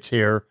couple minutes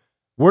here.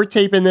 We're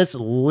taping this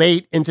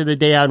late into the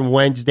day on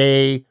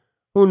Wednesday.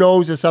 Who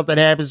knows if something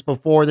happens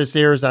before this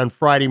airs on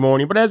Friday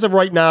morning. But as of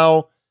right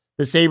now,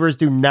 the Sabres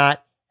do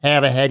not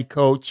have a head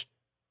coach.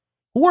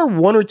 Who are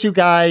one or two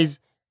guys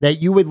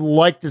that you would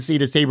like to see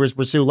the Sabres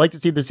pursue, like to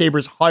see the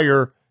Sabres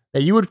hire,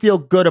 that you would feel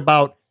good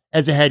about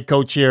as a head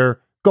coach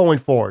here going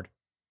forward?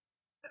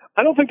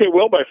 I don't think they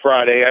will by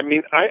Friday.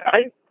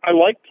 I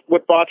like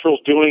what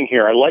Bottrell's doing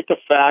here. I like the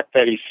fact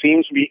that he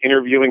seems to be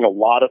interviewing a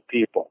lot of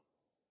people,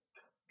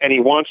 and he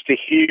wants to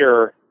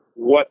hear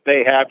what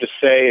they have to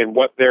say and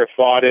what their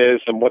thought is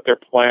and what their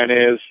plan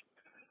is.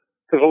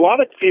 Because a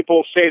lot of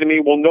people say to me,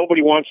 well,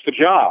 nobody wants the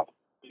job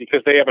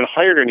because they haven't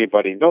hired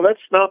anybody. No,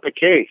 that's not the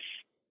case.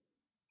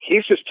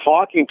 He's just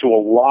talking to a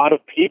lot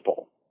of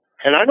people,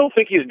 and I don't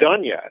think he's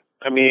done yet.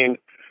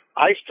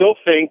 I still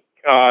think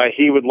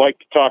he would like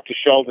to talk to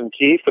Sheldon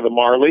Keefe for the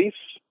Marlies.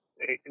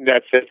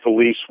 That's if the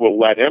Leafs will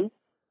let him.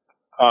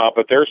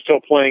 But they're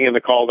still playing in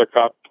the Calder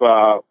Cup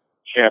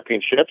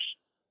championships.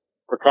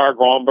 Rikard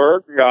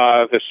Grönborg,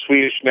 the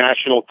Swedish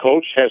national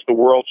coach, has the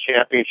World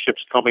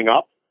Championships coming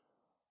up,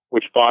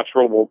 which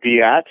Botterill will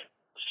be at.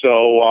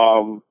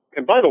 So,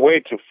 and by the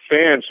way, to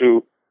fans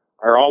who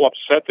are all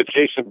upset that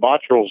Jason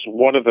Botterill's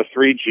one of the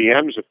 3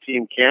 GMs of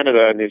Team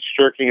Canada and is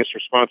shirking his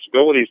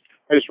responsibilities,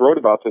 I just wrote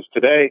about this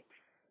today.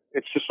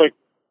 It's just like,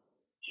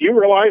 do you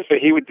realize that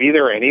he would be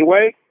there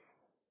anyway?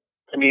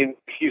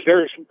 He's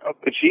there.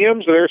 The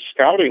GMs are there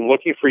scouting,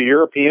 looking for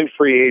European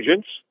free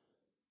agents.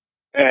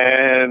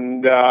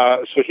 And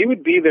so he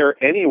would be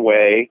there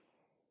anyway.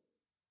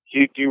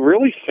 Do you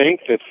really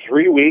think that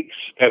 3 weeks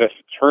at a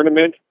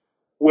tournament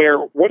where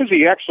what does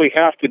he actually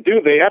have to do?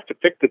 They have to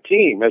pick the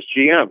team as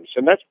GMs,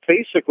 and that's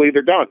basically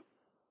they're done.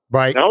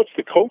 Right. Now it's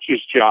the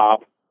coach's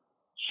job.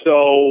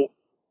 So,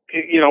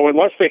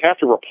 unless they have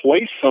to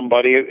replace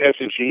somebody as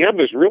a GM,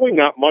 there's really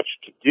not much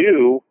to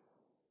do.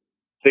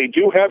 They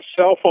do have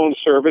cell phone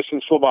service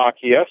in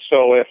Slovakia,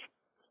 so if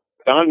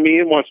Don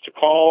Meehan wants to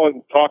call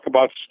and talk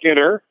about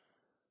Skinner,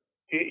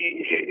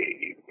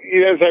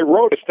 as I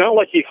wrote, it's not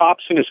like he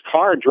hops in his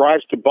car and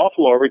drives to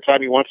Buffalo every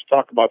time he wants to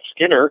talk about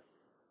Skinner.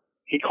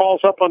 He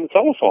calls up on the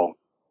telephone.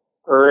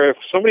 Or if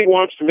somebody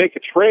wants to make a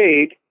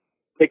trade,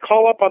 they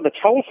call up on the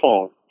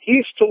telephone.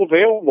 He's still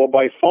available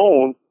by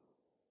phone.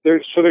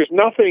 There's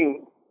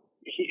nothing.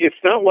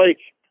 It's not like,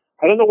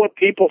 I don't know what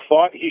people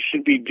thought he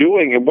should be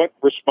doing and what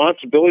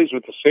responsibilities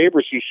with the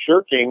Sabres he's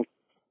shirking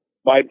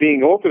by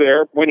being over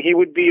there when he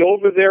would be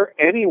over there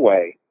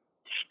anyway,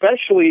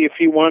 especially if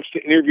he wants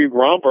to interview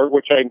Grönborg,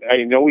 which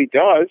I know he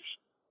does.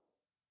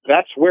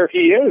 That's where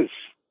he is.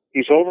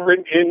 He's over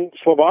in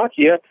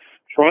Slovakia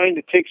trying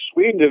to take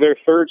Sweden to their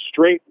 3rd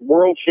straight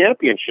World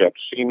Championships.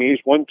 He's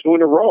won 2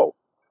 in a row.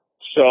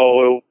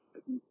 So,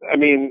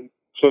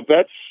 so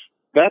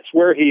that's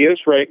where he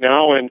is right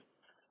now, and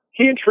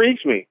he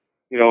intrigues me.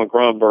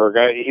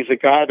 Grönborg. He's a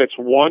guy that's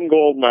won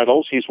gold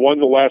medals. He's won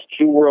the last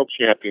 2 World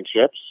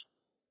Championships.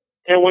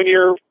 And when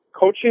you're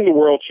coaching the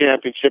World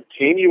Championship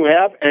team, you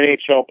have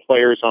NHL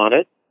players on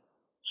it.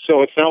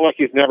 So it's not like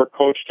he's never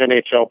coached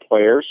NHL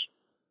players.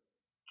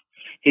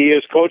 He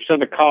is coached on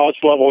the college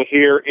level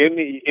here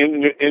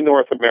in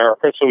North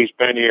America, so he's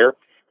been here.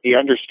 He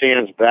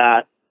understands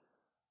that.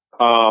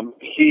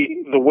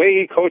 The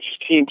way he coaches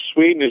Team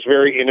Sweden is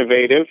very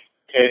innovative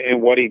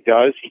in what he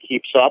does. He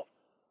keeps up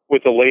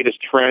with the latest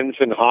trends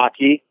in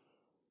hockey.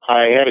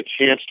 I had a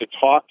chance to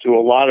talk to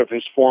a lot of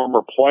his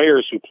former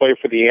players who play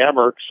for the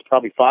Amherst,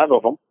 probably 5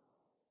 of them.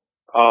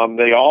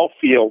 They all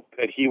feel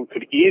that he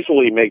could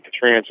easily make the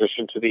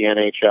transition to the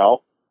NHL.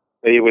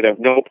 They would have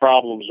no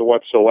problems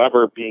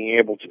whatsoever being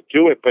able to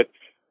do it. But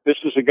this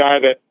is a guy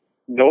that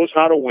knows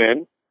how to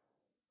win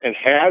and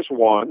has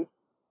won,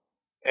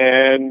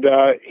 and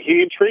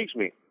he intrigues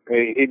me.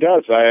 He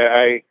does.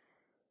 I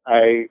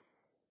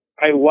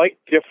like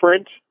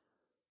different.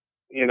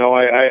 You know,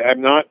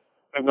 I'm not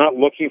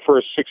looking for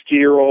a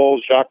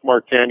 60-year-old Jacques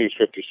Martin. He's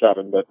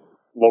 57, but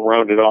we'll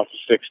round it off to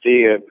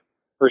 60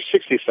 or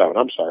 67.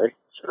 I'm sorry,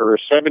 or a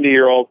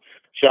 70-year-old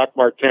Jacques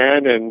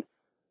Martin, and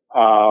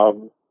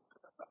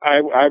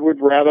I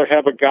would rather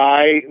have a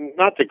guy.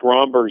 Not that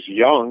Gromberg's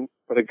young,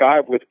 but a guy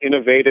with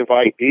innovative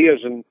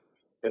ideas, and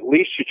at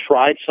least you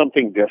tried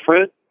something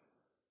different.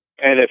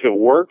 And if it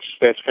works,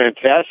 that's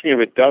fantastic. If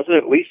it doesn't,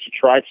 at least you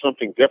tried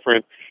something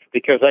different,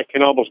 because I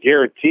can almost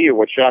guarantee you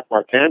what Jacques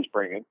Martin's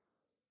bringing.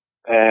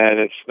 And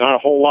it's not a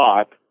whole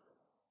lot.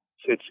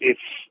 It's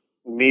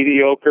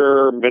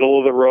mediocre, middle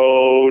of the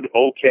road,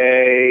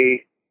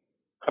 okay.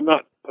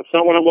 That's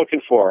not what I'm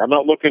looking for. I'm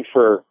not looking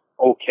for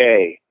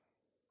okay.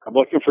 I'm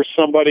looking for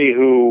somebody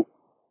who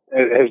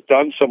has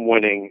done some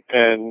winning,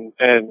 and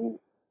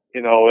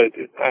you know,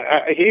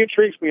 he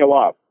intrigues me a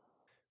lot.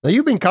 Now,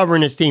 you've been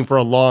covering this team for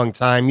a long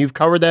time. You've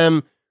covered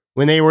them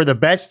when they were the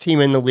best team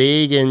in the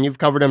league, and you've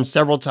covered them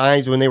several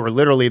times when they were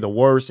literally the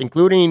worst,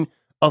 including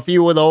a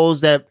few of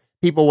those that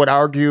people would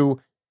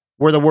argue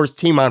were the worst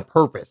team on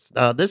purpose.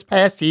 This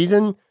past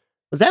season,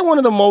 was that one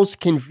of the most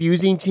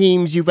confusing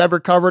teams you've ever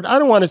covered? I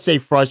don't want to say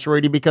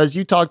frustrating, because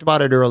you talked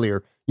about it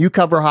earlier. You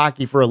cover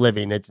hockey for a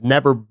living. It's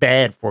never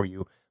bad for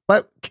you,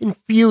 but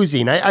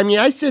confusing. I mean,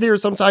 I sit here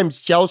sometimes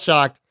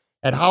shell-shocked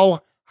at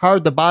how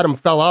hard the bottom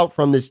fell out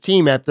from this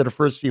team after the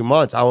first few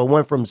months, how it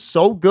went from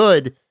so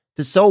good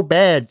to so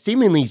bad,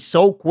 seemingly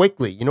so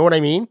quickly. You know what I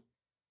mean?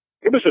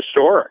 It was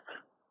historic.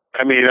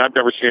 I mean, I've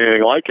never seen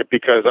anything like it,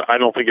 because I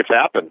don't think it's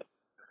happened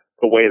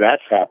the way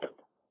that's happened.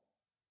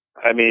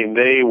 I mean,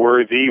 they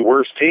were the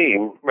worst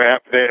team.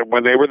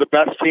 When they were the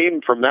best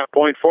team from that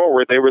point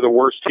forward, they were the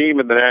worst team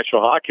in the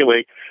National Hockey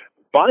League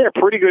by a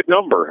pretty good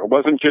number. It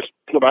wasn't just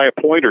by a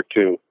point or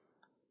two.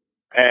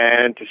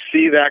 And to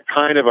see that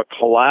kind of a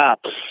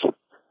collapse,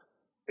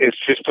 it's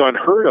just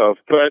unheard of.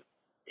 But,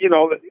 you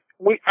know,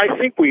 I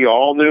think we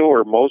all knew,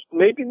 or most,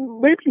 maybe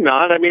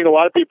not. I mean, a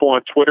lot of people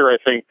on Twitter, I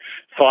think,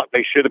 thought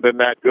they should have been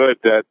that good,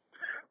 that,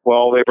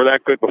 well, they were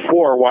that good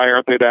before. Why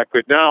aren't they that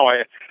good now?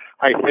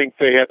 I think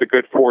they had the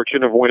good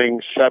fortune of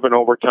winning 7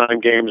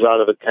 overtime games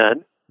out of the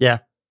 10. Yeah.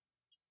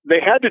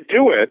 They had to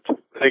do it.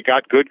 They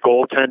got good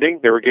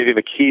goaltending. They were getting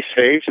the key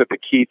saves at the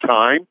key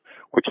time,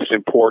 which is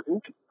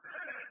important.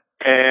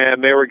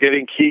 And they were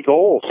getting key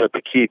goals at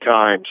the key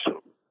times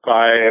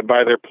by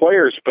their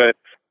players. But,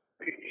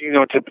 you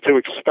know, to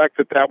expect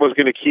that was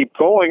going to keep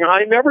going,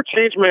 I never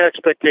changed my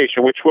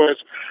expectation, which was,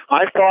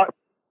 I thought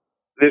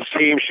this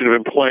team should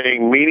have been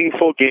playing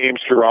meaningful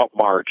games throughout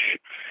March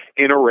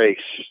in a race.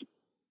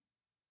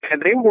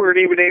 And they weren't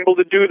even able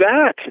to do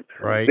that.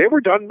 Right. They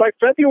were done by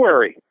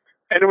February.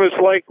 And it was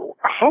like,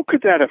 how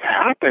could that have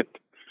happened?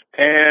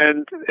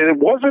 And it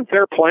wasn't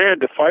their plan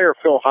to fire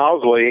Phil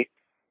Housley,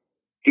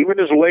 even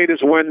as late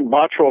as when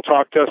Bottrell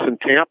talked to us in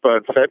Tampa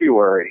in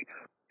February.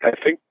 I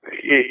think,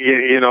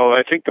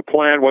 I think the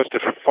plan was to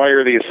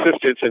fire the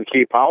assistants and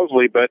keep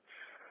Housley, but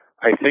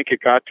I think it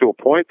got to a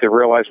point they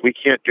realized we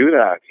can't do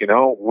that. You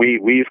know,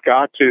 we've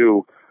got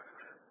to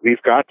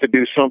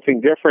do something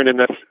different. And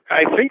that's,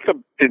 I think,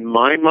 in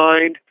my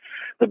mind,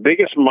 the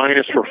biggest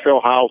minus for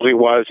Phil Housley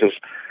is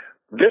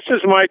this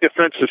is my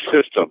defensive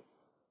system.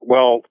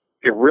 Well,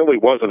 it really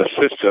wasn't a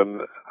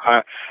system.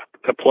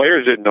 The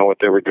players didn't know what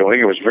they were doing.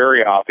 It was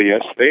very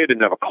obvious. They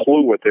didn't have a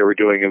clue what they were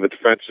doing in the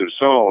defensive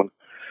zone.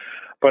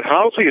 But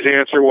Housley's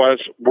answer was,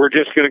 we're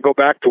just going to go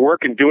back to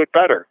work and do it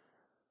better.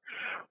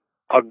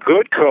 A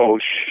good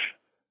coach,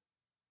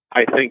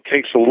 I think,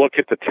 takes a look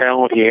at the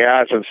talent he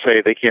has and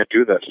say, they can't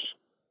do this.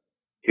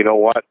 You know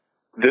what?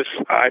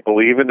 I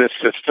believe in this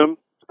system,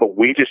 but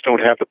we just don't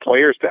have the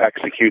players to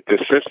execute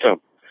this system.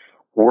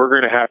 We're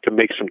going to have to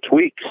make some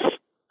tweaks.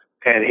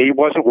 And he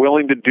wasn't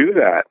willing to do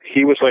that.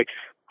 He was like,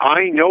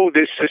 I know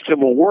this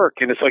system will work.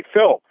 And it's like,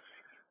 Phil,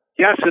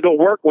 yes, it'll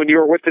work when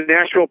you're with the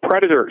Nashville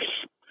Predators.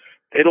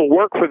 It'll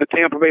work for the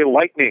Tampa Bay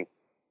Lightning,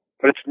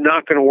 but it's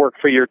not going to work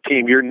for your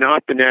team. You're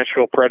not the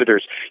Nashville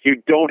Predators.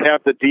 You don't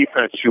have the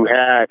defense you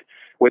had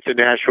with the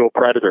Nashville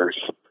Predators.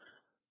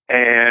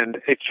 And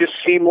it just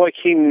seemed like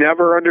he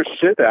never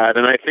understood that.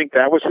 And I think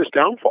that was his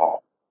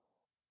downfall.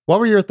 What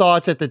were your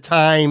thoughts at the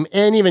time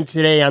and even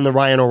today on the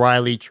Ryan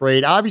O'Reilly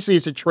trade? Obviously,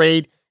 it's a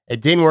trade. It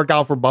didn't work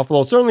out for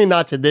Buffalo, certainly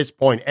not to this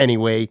point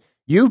anyway.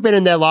 You've been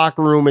in that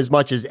locker room as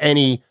much as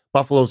any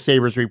Buffalo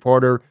Sabres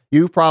reporter.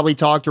 You've probably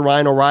talked to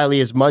Ryan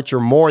O'Reilly as much or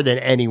more than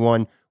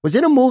anyone. Was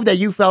it a move that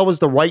you felt was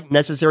the right,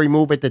 necessary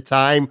move at the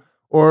time?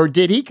 or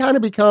did he kind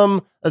of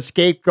become a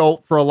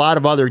scapegoat for a lot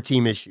of other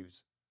team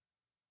issues?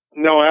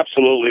 No,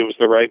 absolutely, it was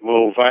the right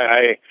move.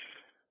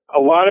 A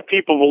lot of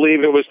people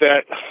believe it was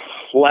that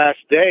last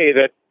day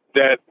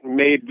that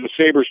made the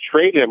Sabres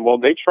trade him. Well,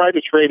 they tried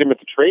to trade him at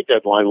the trade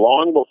deadline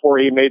long before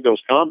he made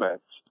those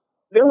comments.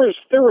 There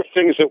were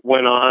things that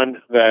went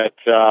on that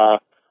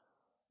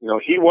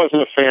he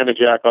wasn't a fan of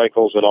Jack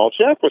Eichel at all.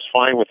 Jack was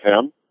fine with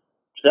him.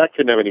 Jack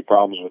didn't have any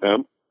problems with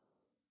him,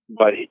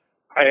 but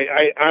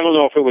I don't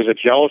know if it was a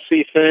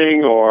jealousy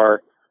thing,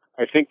 or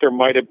I think there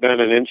might have been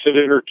an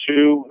incident or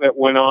two that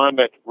went on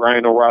that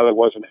Ryan O'Reilly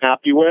wasn't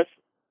happy with.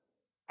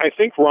 I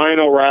think Ryan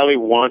O'Reilly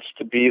wants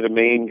to be the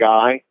main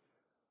guy.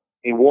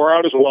 He wore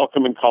out his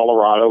welcome in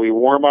Colorado. He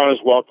wore out his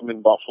welcome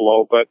in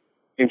Buffalo, but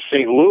in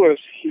St. Louis,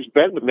 he's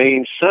been the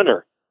main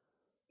center.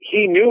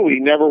 He knew he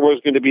never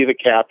was going to be the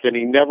captain.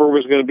 He never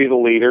was going to be the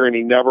leader, and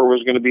he never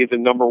was going to be the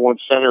number one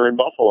center in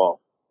Buffalo.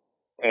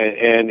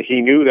 And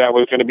he knew that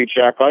was going to be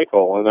Jack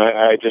Eichel. And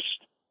I just,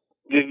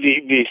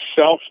 the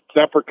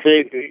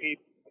self-deprecate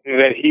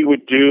that he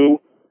would do,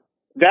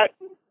 that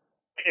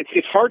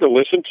it's hard to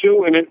listen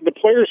to. And the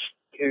players,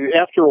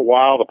 after a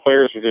while, the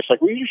players are just like,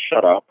 will you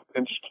shut up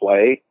and just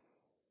play?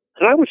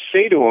 And I would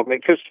say to him,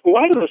 because a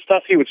lot of the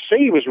stuff he would say,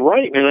 he was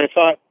right. And I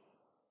thought,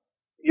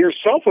 your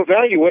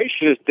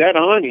self-evaluation is dead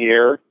on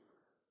here.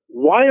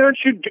 Why aren't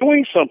you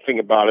doing something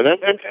about it?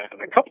 And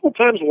a couple of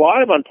times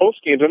live on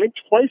post games, I think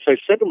twice, I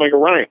said to him, like,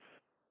 Ryan,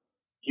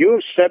 you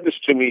have said this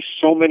to me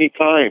so many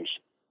times.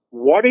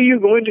 What are you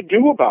going to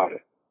do about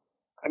it?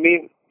 I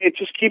mean, it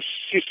just keeps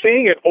you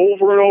saying it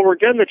over and over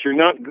again that you're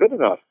not good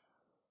enough.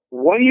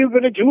 What are you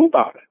going to do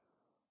about it?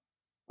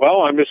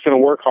 Well, I'm just going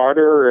to work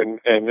harder, and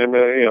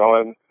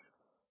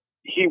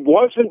he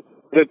wasn't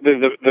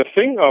the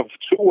thing of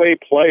two-way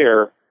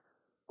player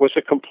was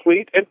a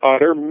complete and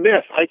utter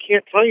myth. I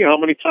can't tell you how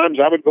many times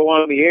I would go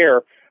on the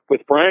air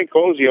with Brian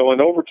Cozio in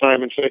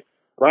overtime and say,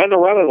 Ryan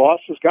O'Reilly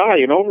lost his guy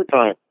in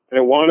overtime, and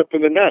it wound up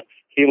in the net.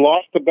 He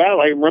lost the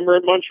battle. I remember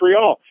in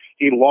Montreal,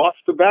 he lost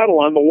the battle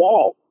on the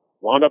wall,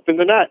 wound up in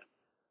the net.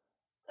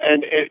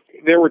 And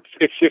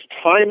it's just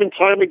time and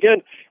time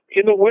again.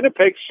 In the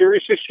Winnipeg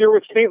series this year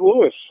with St.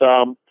 Louis,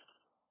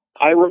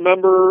 I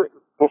remember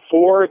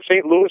before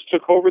St. Louis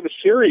took over the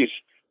series,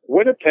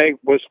 Winnipeg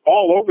was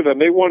all over them.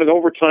 They won an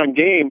overtime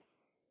game,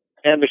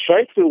 and the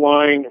Scheifele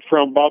line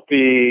from about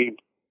the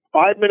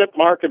 5-minute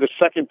mark of the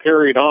second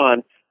period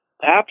on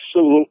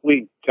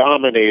absolutely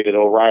dominated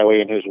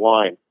O'Reilly and his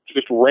line,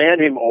 just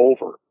ran him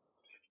over.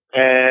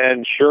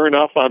 And sure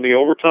enough, on the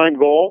overtime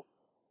goal,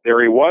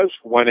 there he was,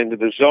 went into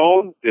the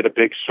zone, did a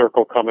big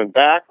circle coming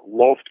back,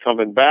 loafed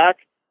coming back.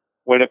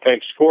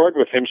 Winnipeg scored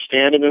with him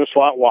standing in the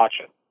slot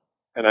watching.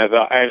 And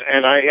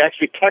I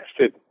actually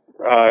texted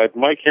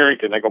Mike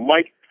Harrington. I go,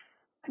 Mike,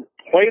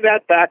 play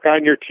that back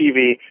on your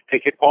TV,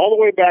 take it all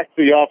the way back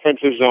to the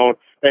offensive zone.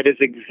 That is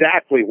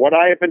exactly what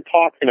I have been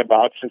talking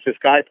about since this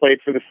guy played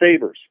for the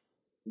Sabres.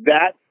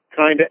 That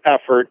kind of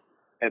effort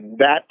and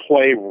that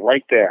play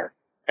right there.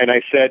 And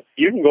I said,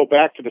 you can go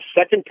back to the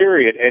second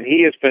period, and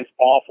he has been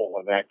awful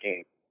in that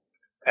game.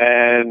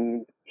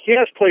 And he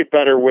has played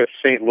better with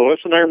St. Louis.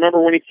 And I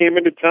remember when he came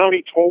into town,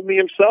 he told me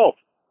himself,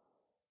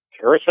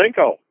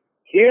 Tarasenko.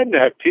 He didn't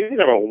have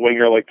a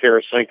winger like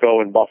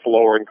Tarasenko in Buffalo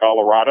or in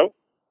Colorado.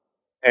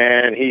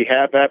 And he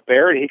had that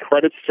there, and he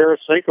credits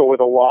Tarasenko with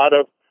a lot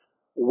of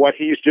what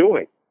he's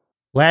doing.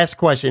 Last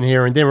question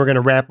here, and then we're going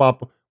to wrap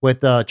up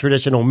with the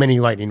traditional mini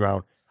lightning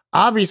round.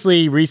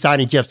 Obviously,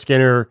 re-signing Jeff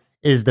Skinner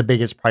is the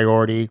biggest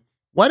priority.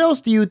 What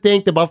else do you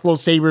think the Buffalo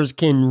Sabres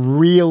can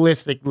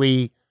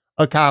realistically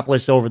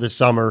accomplish over the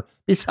summer,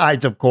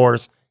 besides, of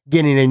course,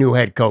 getting a new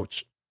head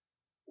coach?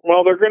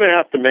 Well, they're going to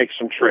have to make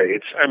some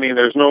trades. I mean,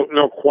 there's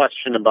no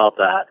question about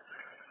that.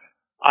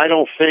 I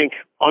don't think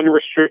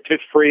unrestricted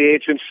free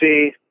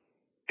agency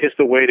is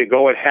the way to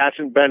go. It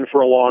hasn't been for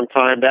a long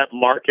time. That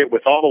market,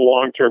 with all the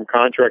long-term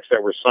contracts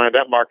that were signed,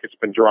 that market's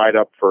been dried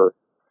up for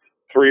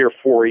 3 or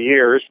 4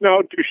 years.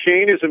 Now,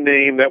 Duchesne is a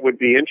name that would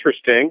be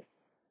interesting,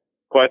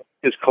 but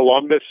is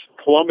Columbus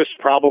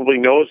probably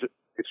knows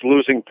it's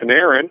losing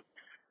Panarin,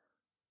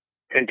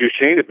 and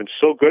Duchesne has been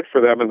so good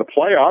for them in the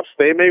playoffs,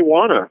 they may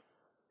want to,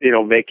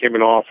 make him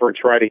an offer and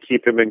try to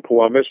keep him in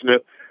Columbus, and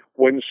it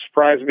wouldn't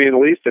surprise me in the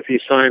least if he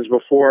signs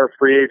before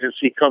free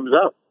agency comes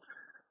up.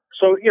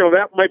 So,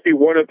 that might be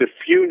one of the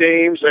few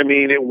names. I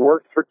mean, it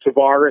worked for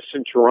Tavares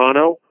in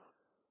Toronto,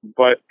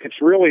 but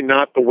it's really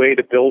not the way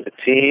to build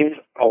a team.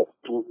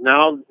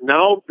 Now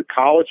the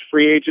college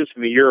free agents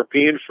and the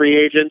European free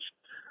agents,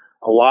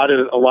 a lot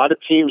of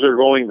teams are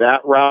going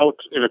that route,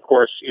 and of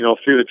course,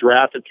 through the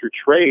draft and through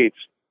trades.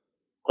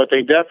 But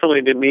they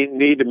definitely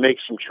need to make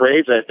some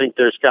trades. I think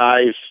there's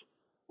guys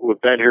who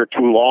have been here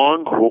too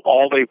long, who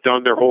all they've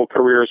done their whole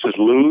careers is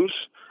lose.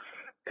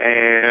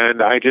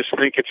 And I just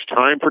think it's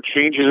time for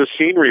changes of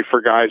scenery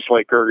for guys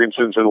like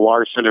Girgensons and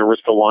Larson and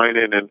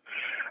Ristolainen. And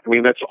I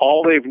mean, that's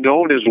all they've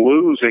known is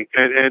losing.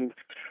 And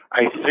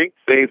I think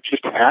they've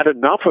just had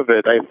enough of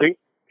it. I think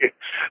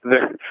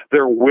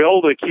their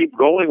will to keep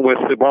going with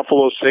the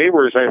Buffalo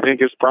Sabres, I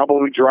think, is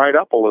probably dried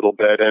up a little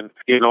bit. And,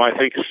 I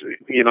think,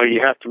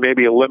 you have to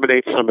maybe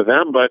eliminate some of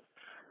them, but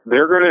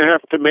they're going to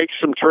have to make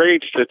some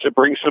trades to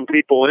bring some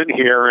people in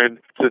here and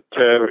to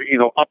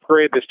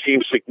upgrade this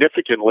team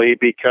significantly,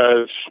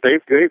 because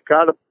they've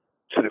got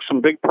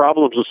some big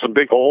problems with some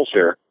big holes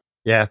here.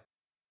 Yeah.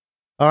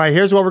 All right,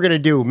 here's what we're going to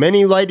do.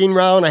 Mini lightning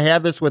round. I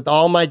have this with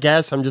all my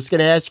guests. I'm just going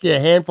to ask you a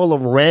handful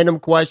of random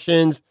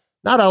questions.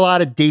 Not a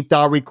lot of deep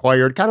thought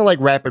required, kind of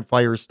like rapid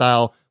fire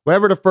style.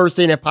 Whatever the first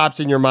thing that pops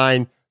in your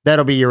mind,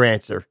 that'll be your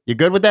answer. You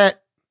good with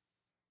that?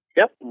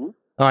 Yep. All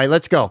right,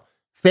 let's go.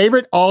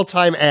 Favorite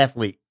all-time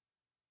athlete?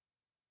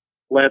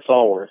 Lance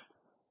Allworth.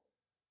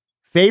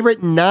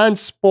 Favorite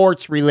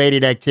non-sports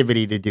related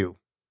activity to do?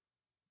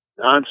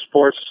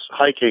 Non-sports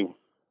hiking.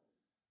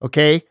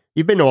 Okay,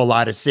 you've been to a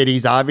lot of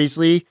cities,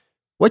 obviously.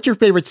 What's your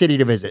favorite city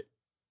to visit?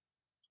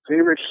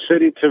 Favorite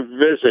city to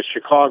visit?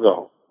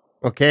 Chicago.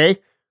 Okay.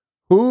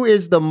 Who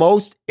is the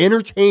most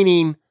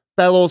entertaining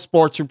fellow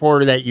sports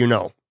reporter that you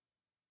know?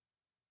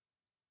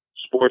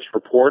 Sports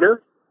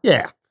reporter?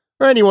 Yeah,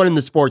 or anyone in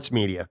the sports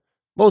media.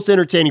 Most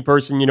entertaining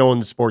person you know in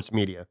the sports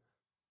media.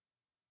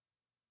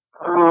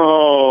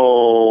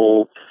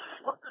 Oh,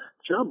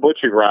 John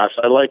Butchergrass.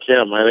 I like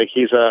him. I think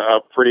he's a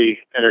pretty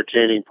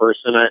entertaining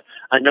person.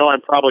 I know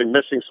I'm probably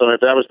missing some.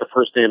 That was the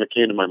first name that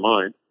came to my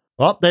mind.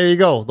 Well, there you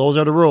go. Those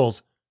are the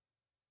rules.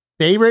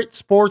 Favorite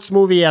sports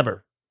movie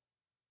ever?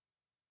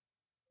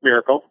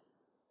 Miracle.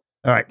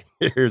 All right,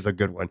 here's a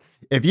good one.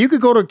 If you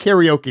could go to a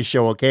karaoke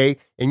show, okay,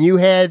 and you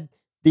had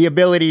the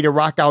ability to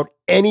rock out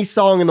any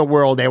song in the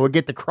world that would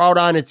get the crowd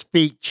on its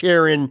feet,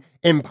 cheering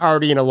and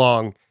partying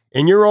along,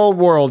 in your own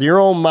world, your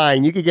own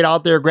mind, you could get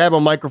out there, grab a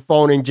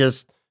microphone, and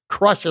just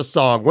crush a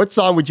song. What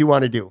song would you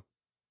want to do?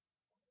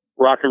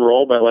 Rock and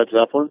Roll by Led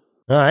Zeppelin.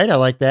 All right, I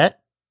like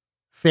that.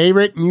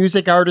 Favorite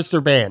music artist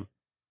or band?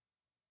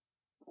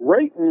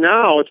 Right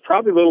now, it's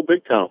probably Little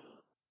Big Town.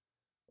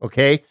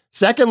 Okay,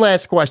 second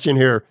last question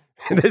here.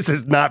 This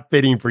is not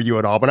fitting for you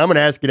at all, but I'm going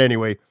to ask it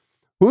anyway.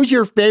 Who's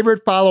your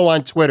favorite follow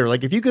on Twitter?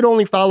 Like, if you could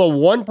only follow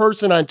one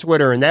person on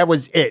Twitter and that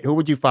was it, who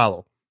would you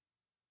follow?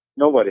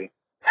 Nobody.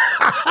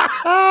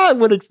 I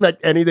wouldn't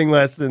expect anything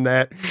less than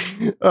that.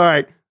 All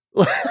right.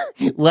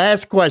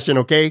 Last question,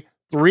 okay?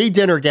 3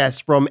 dinner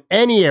guests from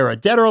any era,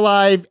 dead or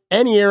alive,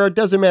 any era,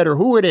 doesn't matter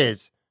who it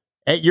is.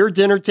 At your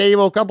dinner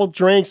table, a couple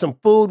drinks, some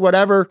food,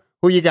 whatever,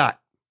 who you got?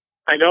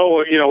 I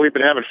know, we've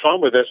been having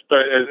fun with this, but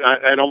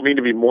I don't mean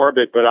to be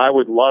morbid, but I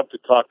would love to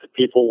talk to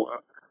people.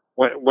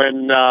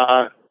 When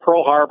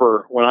Pearl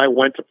Harbor, when I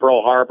went to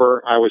Pearl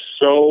Harbor, I was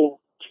so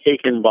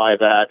taken by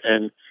that.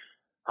 And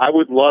I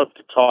would love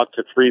to talk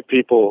to 3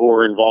 people who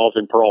were involved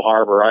in Pearl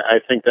Harbor. I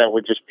think that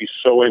would just be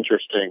so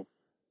interesting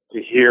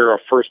to hear a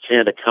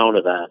firsthand account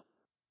of that.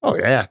 Oh,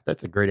 yeah,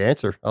 that's a great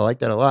answer. I like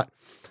that a lot.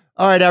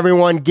 All right,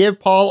 everyone, give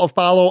Paul a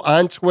follow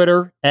on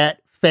Twitter at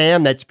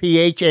FAM. That's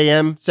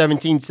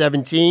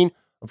PHAM1717.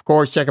 Of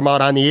course, check him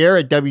out on the air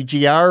at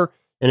WGR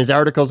and his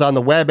articles on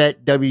the web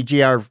at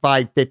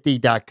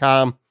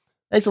WGR550.com.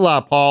 Thanks a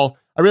lot, Paul.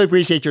 I really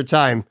appreciate your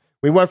time.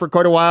 We went for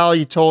quite a while.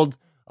 You told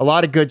a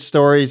lot of good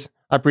stories.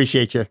 I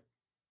appreciate you.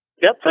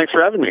 Yep, thanks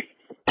for having me.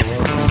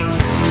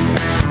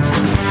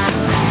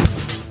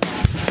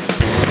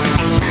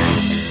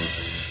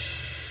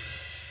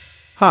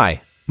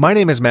 Hi, my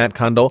name is Matt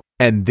Kundle,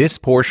 and this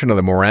portion of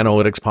the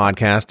Moranalytics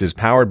podcast is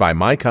powered by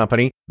my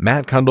company,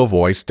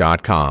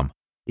 MattKundleVoice.com.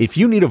 If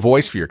you need a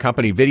voice for your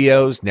company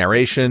videos,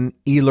 narration,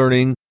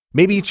 e-learning,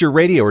 maybe it's your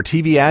radio or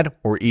TV ad,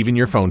 or even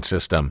your phone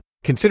system,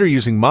 consider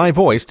using my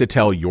voice to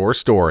tell your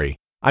story.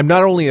 I'm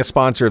not only a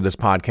sponsor of this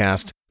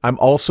podcast, I'm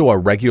also a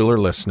regular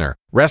listener,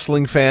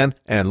 wrestling fan,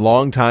 and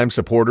longtime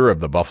supporter of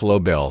the Buffalo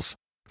Bills.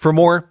 For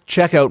more,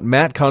 check out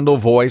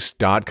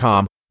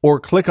MattKundleVoice.com or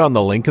click on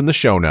the link in the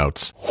show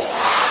notes.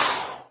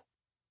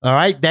 All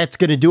right, that's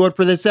going to do it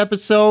for this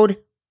episode.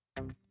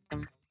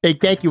 Big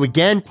thank you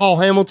again, Paul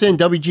Hamilton,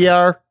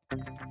 WGR.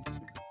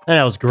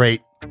 That was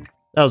great.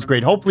 That was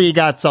great. Hopefully you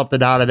got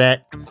something out of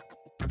that.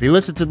 If you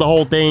listened to the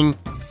whole thing,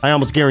 I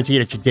almost guarantee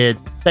that you did.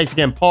 Thanks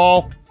again,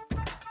 Paul.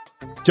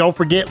 Don't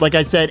forget, like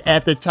I said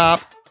at the top,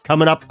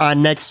 coming up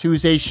on next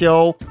Tuesday's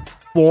show,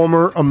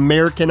 former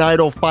American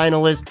Idol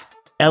finalist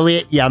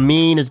Elliot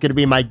Yamin is going to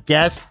be my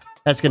guest.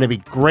 That's going to be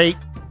great.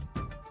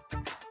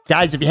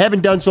 Guys, if you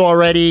haven't done so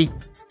already,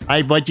 I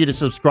invite you to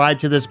subscribe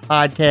to this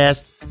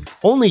podcast.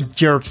 Only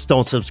jerks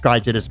don't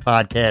subscribe to this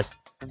podcast.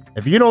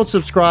 If you don't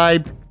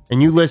subscribe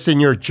and you listen,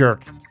 you're a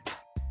jerk.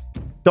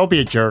 Don't be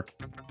a jerk.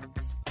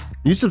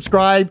 You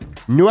subscribe,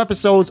 new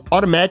episodes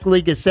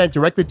automatically get sent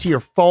directly to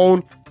your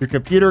phone, your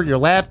computer, your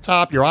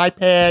laptop, your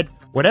iPad,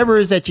 whatever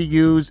it is that you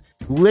use,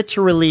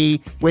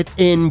 literally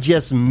within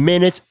just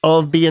minutes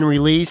of being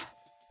released.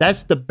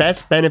 That's the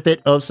best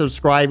benefit of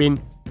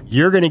subscribing.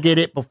 You're going to get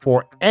it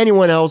before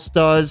anyone else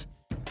does.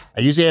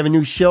 I usually have a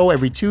new show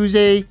every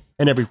Tuesday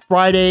and every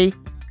Friday.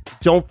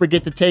 Don't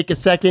forget to take a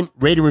second,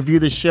 rate and review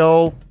the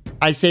show.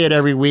 I say it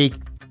every week.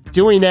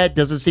 Doing that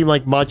doesn't seem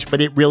like much,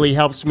 but it really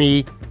helps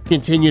me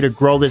continue to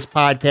grow this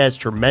podcast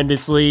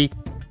tremendously.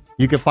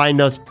 You can find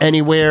us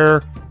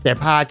anywhere that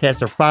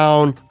podcasts are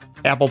found.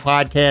 Apple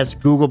Podcasts,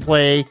 Google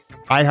Play,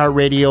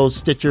 iHeartRadio,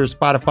 Stitcher,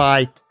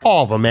 Spotify,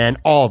 all of them, man,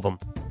 all of them.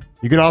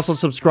 You can also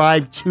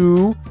subscribe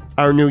to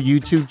our new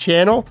YouTube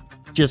channel.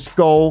 Just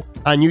go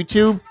on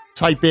YouTube,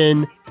 type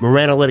in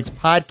Moran Analytics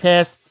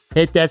Podcast,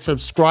 hit that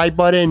subscribe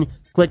button,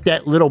 click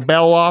that little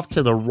bell off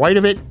to the right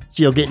of it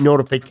so you'll get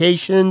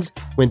notifications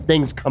when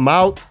things come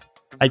out.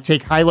 I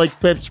take highlight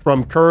clips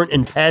from current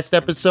and past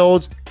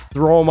episodes,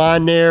 throw them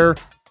on there.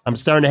 I'm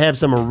starting to have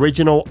some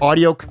original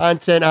audio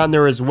content on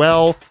there as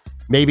well.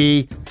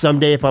 Maybe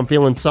someday if I'm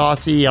feeling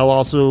saucy, I'll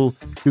also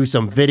do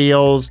some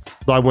videos,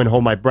 though I wouldn't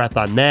hold my breath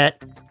on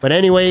that. But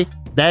anyway,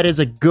 that is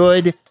a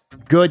good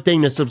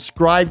thing to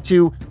subscribe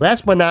to.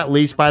 Last but not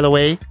least, by the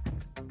way,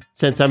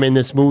 since I'm in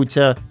this mood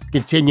to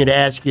continue to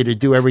ask you to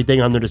do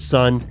everything under the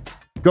sun,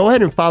 go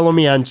ahead and follow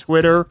me on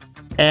Twitter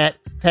at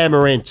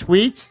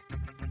PatMoranTweets.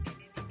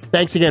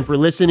 Thanks again for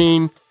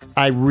listening.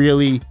 I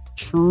really,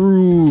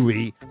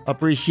 truly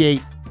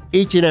appreciate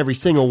each and every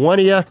single one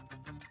of you.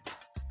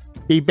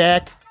 Be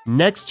back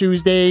next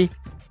Tuesday.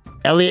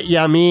 Elliot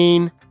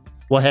Yamin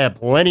will have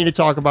plenty to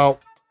talk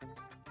about.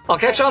 I'll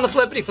catch you on the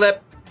flippity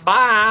flip.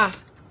 Bye.